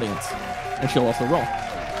of the audience, and she'll also roll.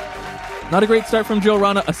 Not a great start from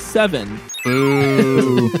Jilrana, a 7.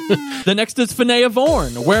 Ooh. The next is Finea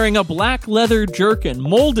Vorn, wearing a black leather jerkin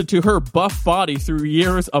molded to her buff body through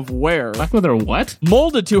years of wear. Black leather what?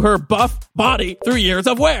 Molded to her buff body through years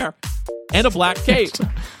of wear. And a black cape.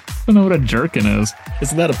 I don't know what a jerkin is.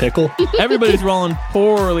 Isn't that a pickle? Everybody's rolling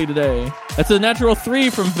poorly today. That's a natural 3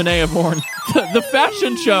 from Finea Vorn. The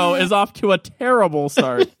fashion show is off to a terrible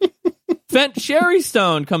start. Fent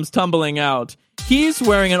Sherrystone comes tumbling out. He's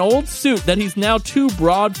wearing an old suit that he's now too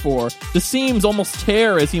broad for. The seams almost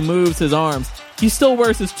tear as he moves his arms. He still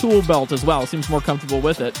wears his tool belt as well. Seems more comfortable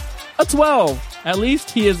with it. A 12. At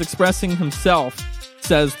least he is expressing himself,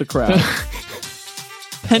 says the crowd.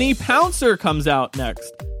 Penny Pouncer comes out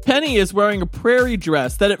next. Penny is wearing a prairie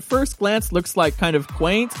dress that at first glance looks like kind of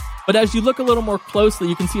quaint, but as you look a little more closely,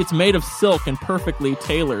 you can see it's made of silk and perfectly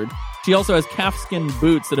tailored. She also has calfskin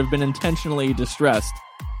boots that have been intentionally distressed.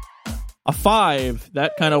 A 5.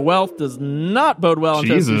 That kind of wealth does not bode well in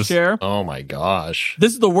Chester's Chair. Oh my gosh.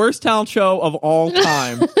 This is the worst talent show of all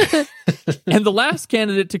time. And the last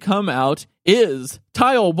candidate to come out is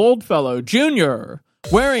Tile Boldfellow Jr.,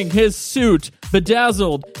 wearing his suit,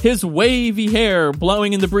 bedazzled, his wavy hair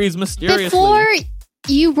blowing in the breeze mysteriously. Before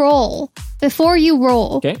you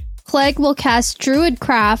roll, okay. Clegg will cast Druid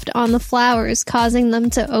Craft on the flowers, causing them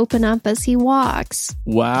to open up as he walks.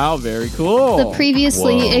 Wow, very cool. The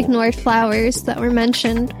previously ignored flowers that were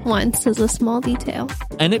mentioned once as a small detail.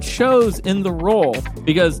 And it shows in the roll,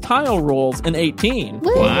 because Tile rolls an 18.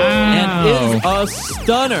 Woo. Wow. And is a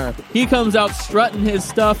stunner. He comes out strutting his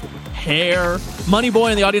stuff, hair, Money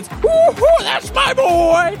Boy in the audience. Woo-hoo, that's my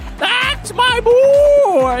boy! That's my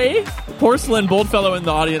boy! Porcelain Boldfellow in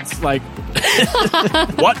the audience, like,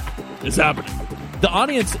 what is happening? The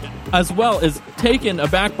audience, as well, is taken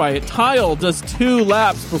aback by it. Tile does 2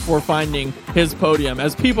 laps before finding his podium.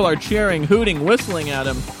 As people are cheering, hooting, whistling at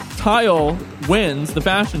him, Tile wins the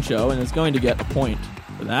fashion show and is going to get a point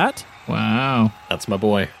for that. Wow. That's my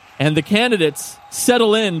boy. And the candidates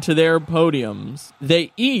settle into their podiums.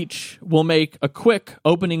 They each will make a quick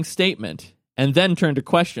opening statement and then turn to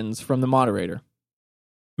questions from the moderator.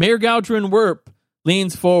 Mayor Gowdrin Werp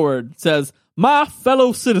leans forward, says, "My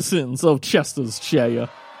fellow citizens of Chester's Chair,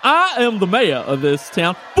 I am the mayor of this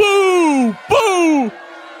town." Boo! Boo!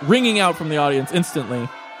 Ringing out from the audience instantly.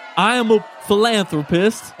 I am a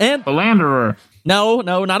philanthropist and Philanderer. No,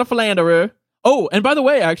 not a philanderer. Oh, and by the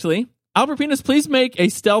way, actually, Albert Penis, please make a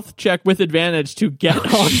stealth check with advantage to get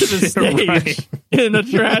onto the stage in a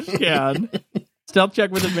trash can. Stealth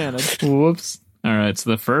check with advantage. Whoops. All right, so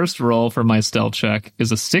the first roll for my stealth check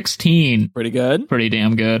is a 16. Pretty good. Pretty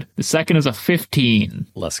damn good. The second is a 15.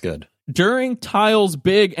 Less good. During Tyle's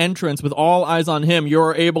big entrance with all eyes on him,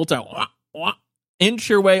 you're able to inch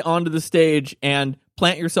your way onto the stage and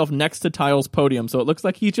plant yourself next to Tyle's podium, so it looks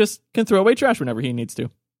like he just can throw away trash whenever he needs to.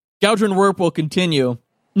 Goudron Warp will continue.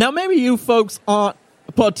 Now, maybe you folks aren't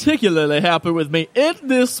particularly happy with me at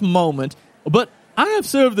this moment, but I have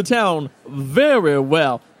served the town very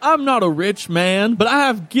well. I'm not a rich man, but I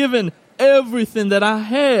have given everything that I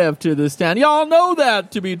have to this town. Y'all know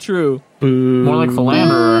that to be true. More like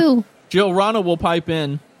philanderer. Ooh. Jill Rana will pipe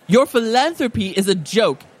in. Your philanthropy is a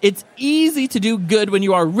joke. It's easy to do good when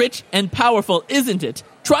you are rich and powerful, isn't it?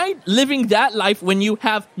 Try living that life when you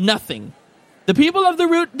have nothing. The people of the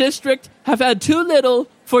Root District have had too little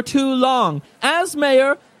for too long. As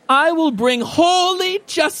mayor, I will bring holy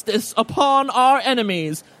justice upon our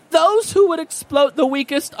enemies. Those who would exploit the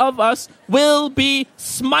weakest of us will be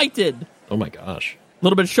smited. Oh my gosh. A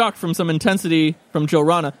little bit shocked from some intensity from Jill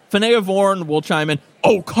Rana. Finea Vorn will chime in.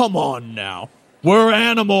 Oh, come on now. We're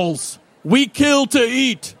animals. We kill to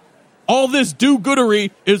eat. All this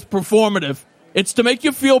do-goodery is performative. It's to make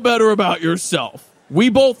you feel better about yourself. We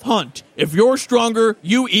both hunt. If you're stronger,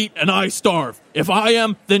 you eat and I starve. If I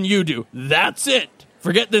am, then you do. That's it.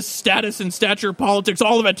 Forget this status and stature politics,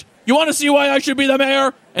 all of it. You want to see why I should be the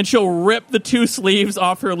mayor? And she'll rip the 2 sleeves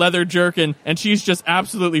off her leather jerkin, and she's just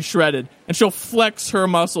absolutely shredded. And she'll flex her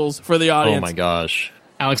muscles for the audience. Oh my gosh.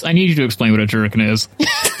 Alex, I need you to explain what a jerkin is.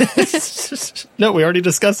 No, we already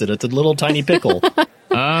discussed it. It's a little tiny pickle.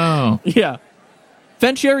 Oh. Yeah.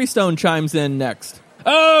 Fen Cherrystone chimes in next.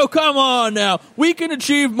 Oh, come on now. We can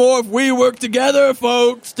achieve more if we work together,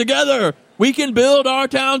 folks. Together. We can build our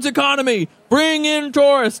town's economy, bring in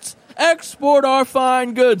tourists, export our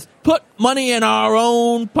fine goods, put money in our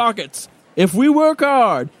own pockets. If we work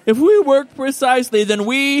hard, if we work precisely, then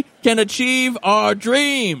we can achieve our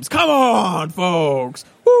dreams. Come on, folks.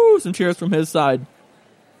 Woo, some cheers from his side.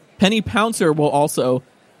 Penny Pouncer will also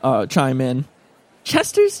chime in.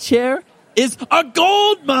 Chester's chair is a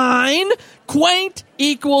gold mine. Quaint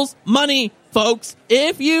equals money, folks.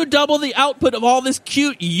 If you double the output of all this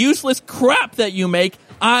cute, useless crap that you make,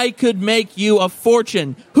 I could make you a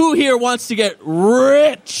fortune. Who here wants to get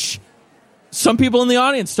rich? Some people in the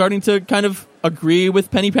audience starting to kind of agree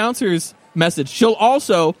with Penny Pouncer's message. She'll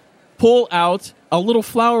also pull out a little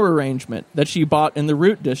flower arrangement that she bought in the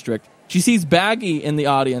Root District. She sees Baggy in the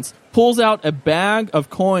audience, pulls out a bag of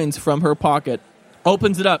coins from her pocket,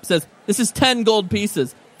 opens it up, says, "This is 10 gold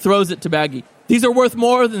pieces," throws it to Baggy. "These are worth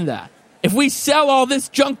more than that. If we sell all this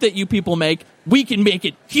junk that you people make, we can make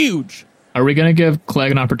it huge." Are we going to give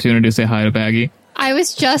Clegg an opportunity to say hi to Baggy? I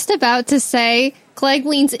was just about to say, Clegg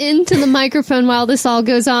leans into the microphone while this all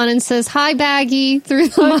goes on and says, "Hi, Baggy," through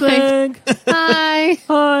the mic. Clegg. Hi.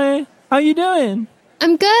 Hi. How you doing?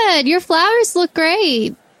 I'm good. Your flowers look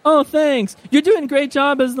great. Oh, thanks. You're doing a great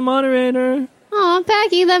job as the moderator. Aw,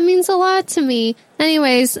 Baggy, that means a lot to me.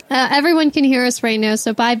 Anyways, everyone can hear us right now,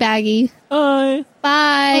 so bye, Baggy. Hi.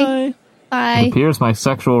 Bye. Hi. Bye. It appears my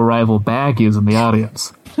sexual rival Baggy is in the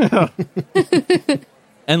audience.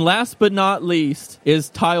 And last but not least is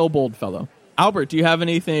Tile Boldfellow. Albert, do you have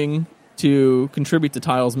anything to contribute to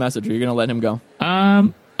Tile's message, or are you going to let him go?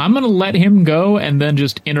 I'm going to let him go and then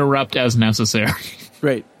just interrupt as necessary.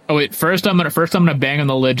 Great. Oh wait, first I'm gonna bang on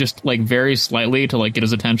the lid just like very slightly to like get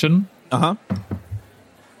his attention. Uh-huh.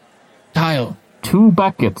 Tile, 2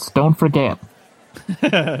 buckets, don't forget.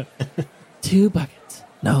 2 buckets.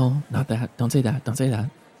 No, not that. Don't say that. Don't say that.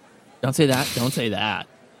 Don't say that. Don't say that.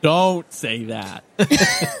 Don't say that.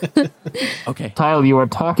 Okay. Tile, you are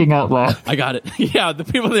talking out loud. I got it. Yeah, the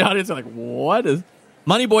people in the audience are like, what is...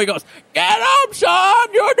 Moneyboy goes, "Get up, son!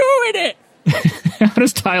 You're doing it!" How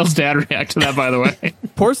does Tile's dad react to that, by the way?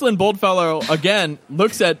 Porcelain Boldfellow, again,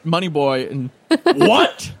 looks at Moneyboy and...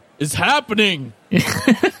 What is happening?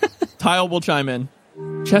 Tile will chime in.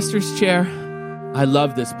 Chester's chair. I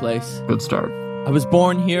love this place. Good start. I was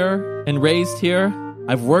born here and raised here.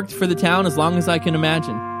 I've worked for the town as long as I can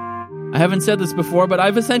imagine. I haven't said this before, but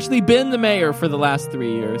I've essentially been the mayor for the last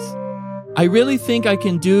 3 years. I really think I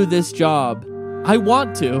can do this job. I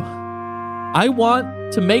want to. I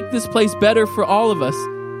want to make this place better for all of us.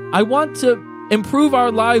 I want to improve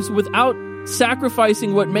our lives without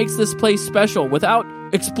sacrificing what makes this place special, without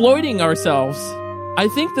exploiting ourselves. I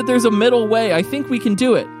think that there's a middle way. I think we can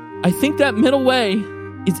do it. I think that middle way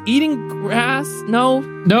is eating grass. No.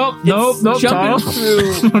 Nope. Jumping Tile.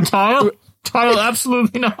 through Tile. Tile,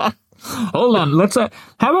 absolutely not. Hold on, let's, how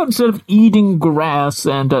about instead of eating grass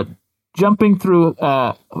and, jumping through,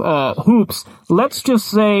 hoops, let's just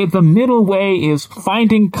say the middle way is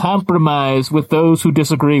finding compromise with those who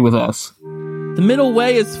disagree with us. The middle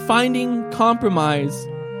way is finding compromise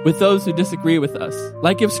with those who disagree with us.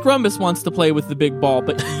 Like if Scrumbus wants to play with the big ball,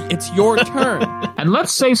 but it's your turn. And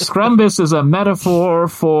let's say Scrumbus is a metaphor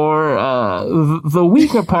for the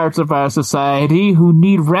weaker parts of our society who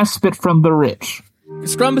need respite from the rich.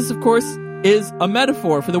 Scrumbus, of course, is a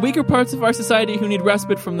metaphor for the weaker parts of our society who need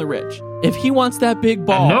respite from the rich. If he wants that big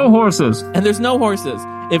ball... And no horses. And there's no horses.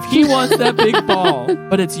 If he wants that big ball,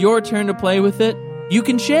 but it's your turn to play with it, you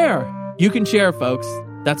can share. You can share, folks.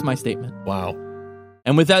 That's my statement. Wow.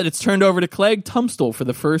 And with that, it's turned over to Clegg Tunstall for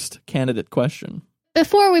the first candidate question.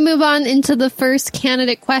 Before we move on into the first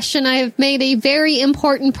candidate question, I have made a very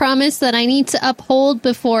important promise that I need to uphold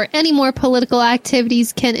before any more political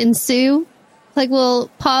activities can ensue. Like, we'll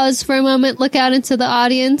pause for a moment, look out into the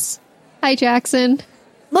audience. Hi, Jackson.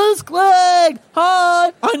 Miss Clegg!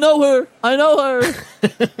 Hi! I know her!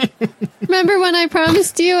 Remember when I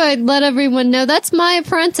promised you I'd let everyone know? That's my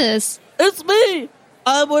apprentice. It's me!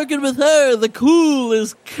 I'm working with her, the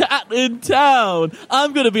coolest cat in town.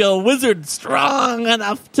 I'm gonna be a wizard strong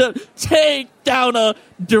enough to take down a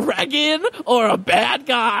dragon or a bad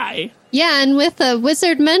guy. Yeah, and with a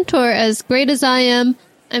wizard mentor as great as I am,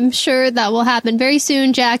 I'm sure that will happen very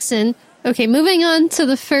soon, Jackson. Okay, moving on to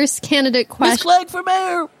the first candidate Miss question. Clegg for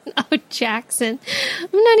mayor! Oh, Jackson.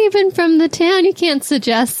 I'm not even from the town. You can't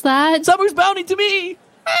suggest that. Summer's bounty to me!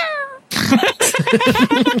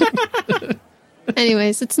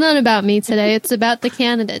 Anyways, it's not about me today. It's about the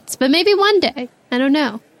candidates. But maybe one day. I don't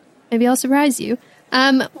know. Maybe I'll surprise you.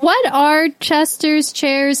 What are Chester's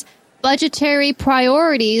Chair's budgetary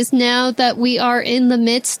priorities now that we are in the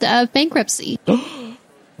midst of bankruptcy?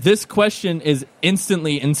 This question is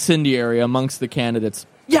instantly incendiary amongst the candidates.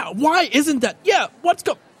 Yeah, why isn't that? Yeah, what's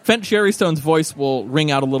go... Fent Sherrystone's voice will ring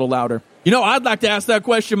out a little louder. You know, I'd like to ask that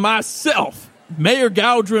question myself. Mayor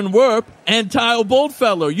Gowdrin Werp and Tile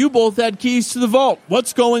Boldfellow, you both had keys to the vault.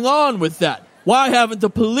 What's going on with that? Why haven't the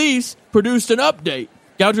police produced an update?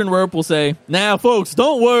 Gowdrin Werp will say, "Now, folks,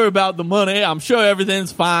 don't worry about the money. I'm sure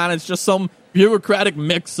everything's fine. It's just some bureaucratic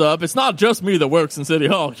mix-up. It's not just me that works in City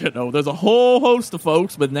Hall. You know, there's a whole host of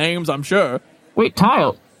folks with names, I'm sure." Wait,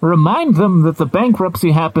 Tile, remind them that the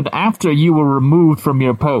bankruptcy happened after you were removed from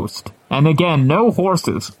your post. And again, no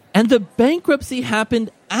horses. And the bankruptcy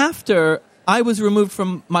happened after I was removed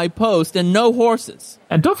from my post, and no horses.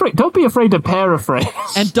 And don't be afraid to paraphrase.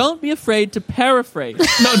 And don't be afraid to paraphrase.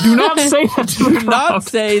 No, do not say that to the crowd. Do not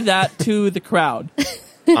say that to the crowd.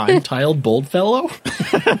 I'm Tiled Boldfellow?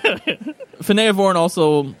 Finea Vorn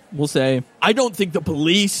also will say, "I don't think the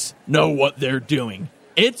police know what they're doing.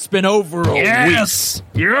 It's been over a week. Yes!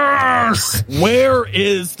 Where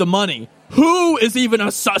is the money? Who is even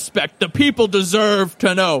a suspect? The people deserve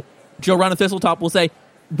to know." Joanna Thistletop will say,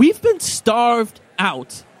 "We've been starved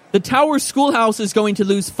out. The Tower Schoolhouse is going to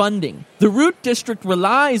lose funding. The Root District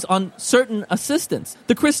relies on certain assistance.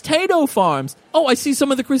 The Cristato Farms. Oh, I see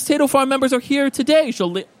some of the Cristato Farm members are here today."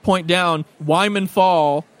 She'll point down Wyman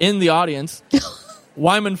Fall in the audience.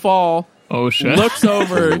 Wyman Fall looks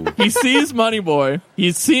over. He sees Moneyboy.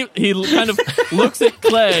 He kind of looks at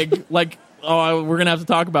Clegg like, "Oh, we're going to have to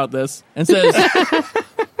talk about this," and says,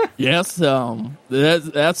 "Yes,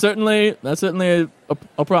 that's certainly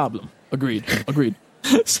a problem. Agreed.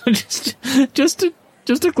 So just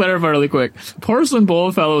to clarify really quick, Porcelain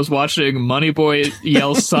Boldfellow is watching Moneyboy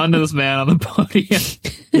yell "son" to this man on the podium.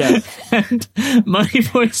 Yes. And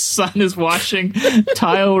Moneyboy's son is watching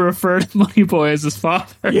Tile refer to Moneyboy as his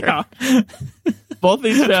father. Yeah. Both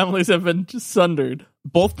these families have been just sundered.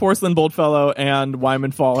 Both Porcelain Boldfellow and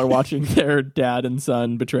Wyman Fall are watching their dad and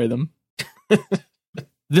son betray them.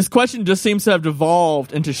 This question just seems to have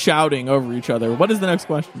devolved into shouting over each other. What is the next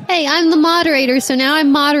question? Hey, I'm the moderator, so now I'm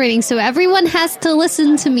moderating, so everyone has to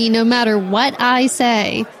listen to me no matter what I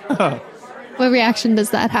say. What reaction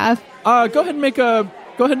does that have? Go ahead and make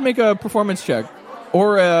a performance check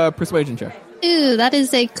or a persuasion check. Ooh, that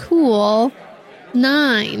is a cool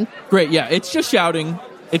 9. Great, yeah, it's just shouting.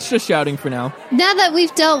 It's just shouting for now. Now that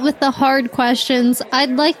we've dealt with the hard questions,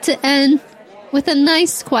 I'd like to end with a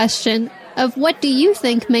nice question of what do you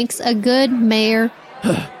think makes a good mayor?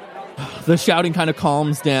 The shouting kind of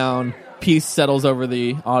calms down. Peace settles over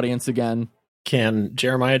the audience again. Can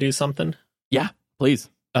Jeremiah do something? Yeah, please.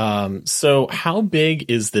 So how big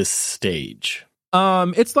is this stage?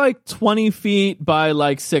 It's like 20 feet by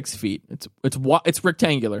like 6 feet. It's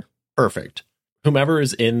rectangular. Perfect. Whomever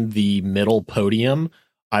is in the middle podium,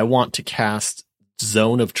 I want to cast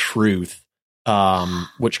Zone of Truth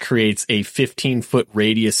which creates a 15-foot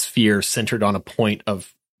radius sphere centered on a point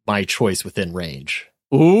of my choice within range.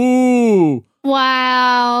 Ooh.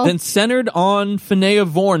 Wow. Then centered on Finea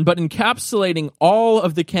Vorn, but encapsulating all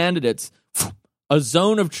of the candidates, a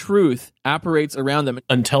zone of truth apparates around them.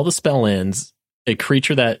 Until the spell ends, a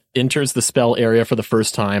creature that enters the spell area for the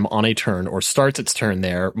first time on a turn or starts its turn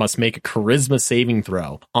there must make a charisma saving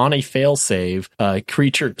throw. On a fail save, a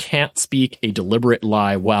creature can't speak a deliberate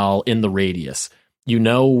lie while in the radius. You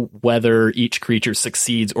know whether each creature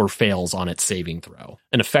succeeds or fails on its saving throw.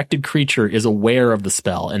 An affected creature is aware of the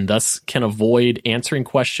spell and thus can avoid answering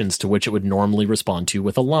questions to which it would normally respond to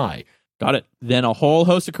with a lie. Got it. Then a whole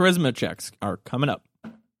host of charisma checks are coming up.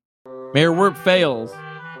 Mayor Werp fails.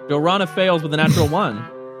 Jorana fails with a natural 1.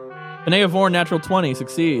 Finea Vorn, natural 20,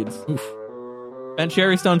 succeeds. Oof. Ben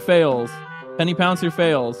Cherrystone fails. Penny Pouncer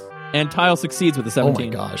fails. And Tile succeeds with a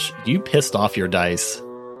 17. Oh my gosh. You pissed off your dice.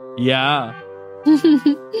 Yeah.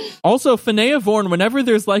 Also, Finea Vorn, whenever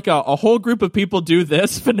there's like a whole group of people do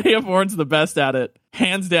this, Finea Vorn's the best at it.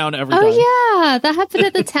 Hands down every time. Oh, yeah. That happened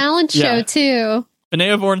at the talent show, Yeah. too.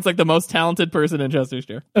 Finea Vorn's like the most talented person in Chester's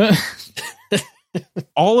Chair.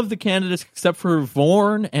 All of the candidates except for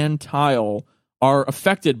Vorn and Tile are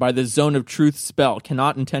affected by the Zone of Truth spell,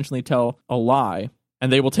 cannot intentionally tell a lie,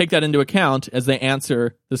 and they will take that into account as they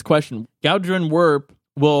answer this question. Gaudrin Werp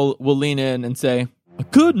will lean in and say, a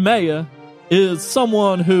good mayor is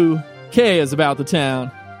someone who cares about the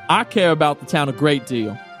town. I care about the town a great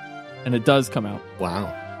deal. And it does come out.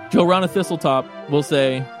 Wow. Jorana Thistletop will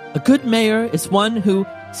say, a good mayor is one who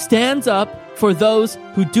stands up for those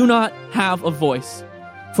who do not have a voice.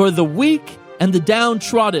 For the weak and the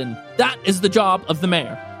downtrodden, that is the job of the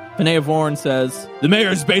mayor. Finea Vorn says, the mayor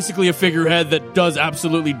is basically a figurehead that does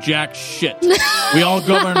absolutely jack shit. We all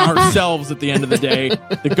govern ourselves at the end of the day.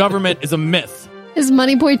 The government is a myth. Is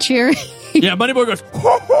Moneyboy cheering? Yeah, Moneyboy goes,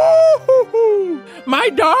 ho, ho, ho, ho, my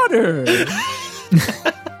daughter.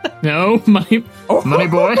 No, Money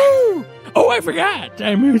Boy. Oh, I forgot.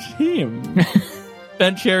 I moved him.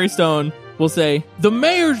 Ben Cherrystone will say, the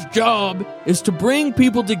mayor's job is to bring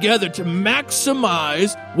people together to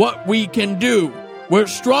maximize what we can do. We're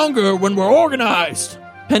stronger when we're organized.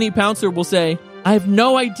 Penny Pouncer will say, I have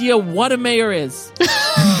no idea what a mayor is.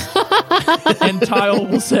 And Tile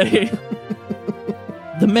will say,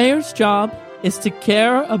 the mayor's job is to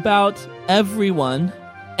care about everyone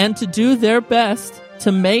and to do their best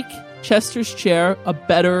to make Chester's Chair a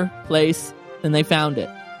better place than they found it.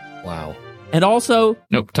 Wow. And also,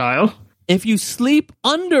 Nope, Tile. if you sleep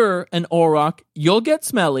under an auroch, you'll get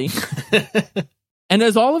smelly. And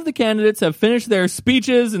as all of the candidates have finished their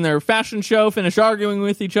speeches and their fashion show, finished arguing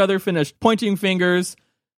with each other, finished pointing fingers,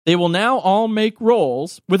 they will now all make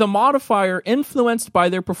rolls with a modifier influenced by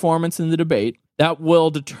their performance in the debate that will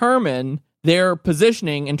determine their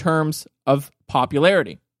positioning in terms of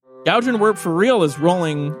popularity. Gaudrin Werp for real is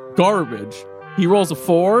rolling garbage. He rolls a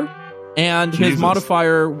 4, and his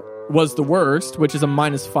modifier was the worst, which is a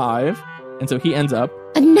 -5, and so he ends up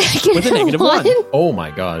A negative with a negative 1. Oh my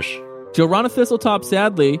gosh. Jorana Thistletop,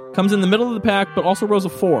 sadly, comes in the middle of the pack, but also rolls a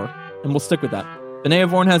 4, and we'll stick with that. Finea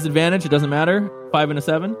Vorn has advantage, it doesn't matter. 5 and a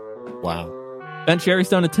 7. Wow. Ben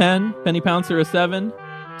Cherrystone a 10, Penny Pouncer a 7,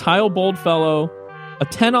 Tile Boldfellow a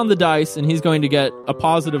 10 on the dice, and he's going to get a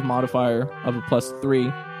positive modifier of a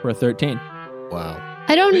 +3 for a 13. Wow.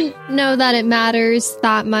 I don't know that it matters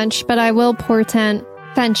that much, but I will portent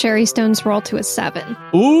Ben Cherrystone's roll to a 7.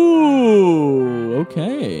 Ooh,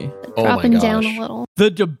 okay. Oh Drop my him down gosh. a little. The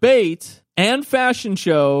debate and fashion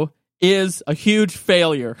show is a huge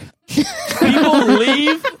failure. People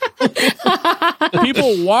leave.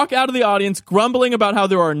 People walk out of the audience grumbling about how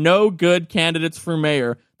there are no good candidates for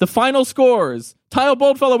mayor. The final scores: Tile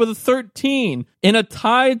Boldfellow with a 13. In a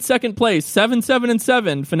tied second place, 7, 7, and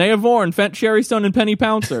 7, Finea Vorn, Fent Cherrystone, and Penny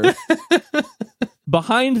Pouncer.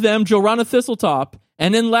 Behind them, Jorana Thistletop.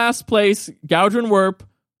 And in last place, Gaudrin Werp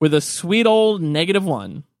with a sweet old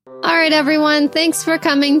 -1. All right, everyone. Thanks for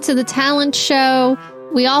coming to the talent show.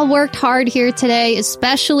 We all worked hard here today,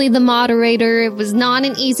 especially the moderator. It was not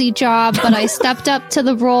an easy job, but I stepped up to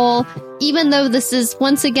the role, even though this is,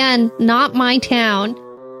 once again, not my town.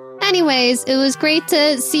 Anyways, it was great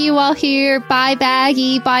to see you all here. Bye,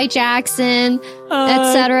 Baggy. Bye, Jackson,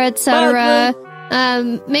 etc., etc.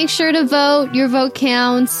 Make sure to vote. Your vote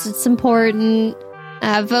counts. It's important.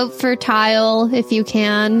 Vote for Tile if you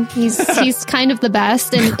can. He's kind of the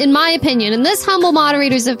best, and in my opinion, in this humble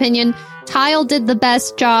moderator's opinion, Tile did the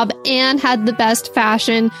best job and had the best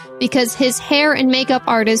fashion because his hair and makeup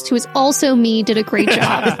artist, who is also me, did a great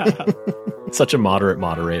job. Such a moderate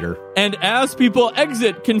moderator. And as people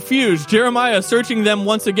exit confused, Jeremiah searching them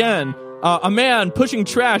once again, A man pushing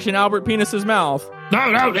trash in Albert Penis's mouth.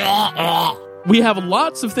 We have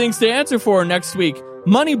lots of things to answer for next week.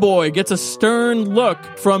 Moneyboy gets a stern look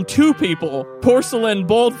from two people, Porcelain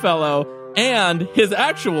Boldfellow and his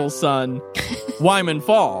actual son, Wyman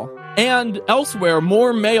Fall. And elsewhere,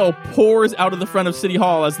 more mail pours out of the front of City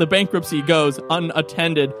Hall as the bankruptcy goes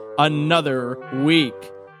unattended another week.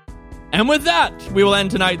 And with that, we will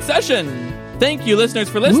end tonight's session. Thank you, listeners,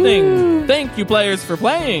 for listening. Woo. Thank you, players, for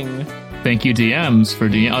playing. Thank you, DMs, for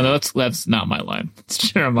DM. Oh, no, that's not my line. It's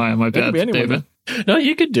Jeremiah, my bad, David. No,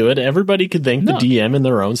 you could do it. Everybody could thank the DM in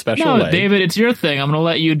their own special way. David, it's your thing. I'm going to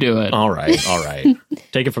let you do it. All right.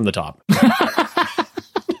 Take it from the top.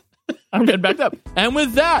 I'm getting backed up. And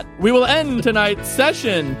with that, we will end tonight's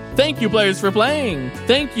session. Thank you, players, for playing.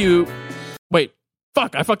 Thank you. Wait,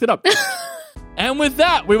 fuck, I fucked it up. And with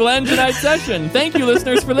that, we will end tonight's session. Thank you,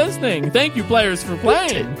 listeners, for listening. Thank you, players, for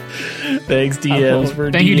playing. Thanks, DMs, for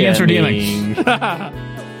DMing. Thank you, DMs, for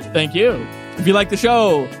DMing. Thank you. If you like the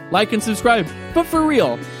show, like and subscribe. But for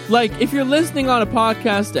real, like, if you're listening on a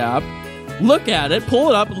podcast app, look at it, pull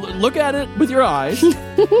it up, look at it with your eyes,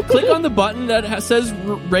 click on the button that says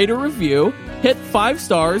rate or review, hit 5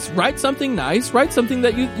 stars, write something nice, write something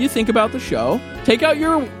that you think about the show, take out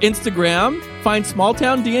your Instagram, find Small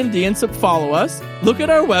Town D&D and follow us, look at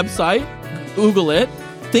our website, Google it,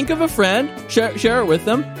 think of a friend, share it with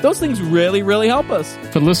them. Those things really, really help us.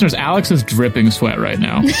 For the listeners, Alex is dripping sweat right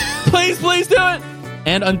now. Please do it!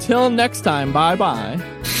 And until next time, bye-bye.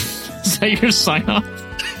 Is that your sign-off?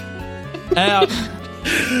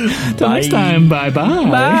 Till next time, bye-bye.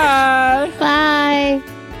 Bye. Bye.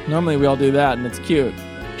 Normally we all do that, and it's cute.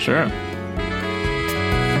 Sure.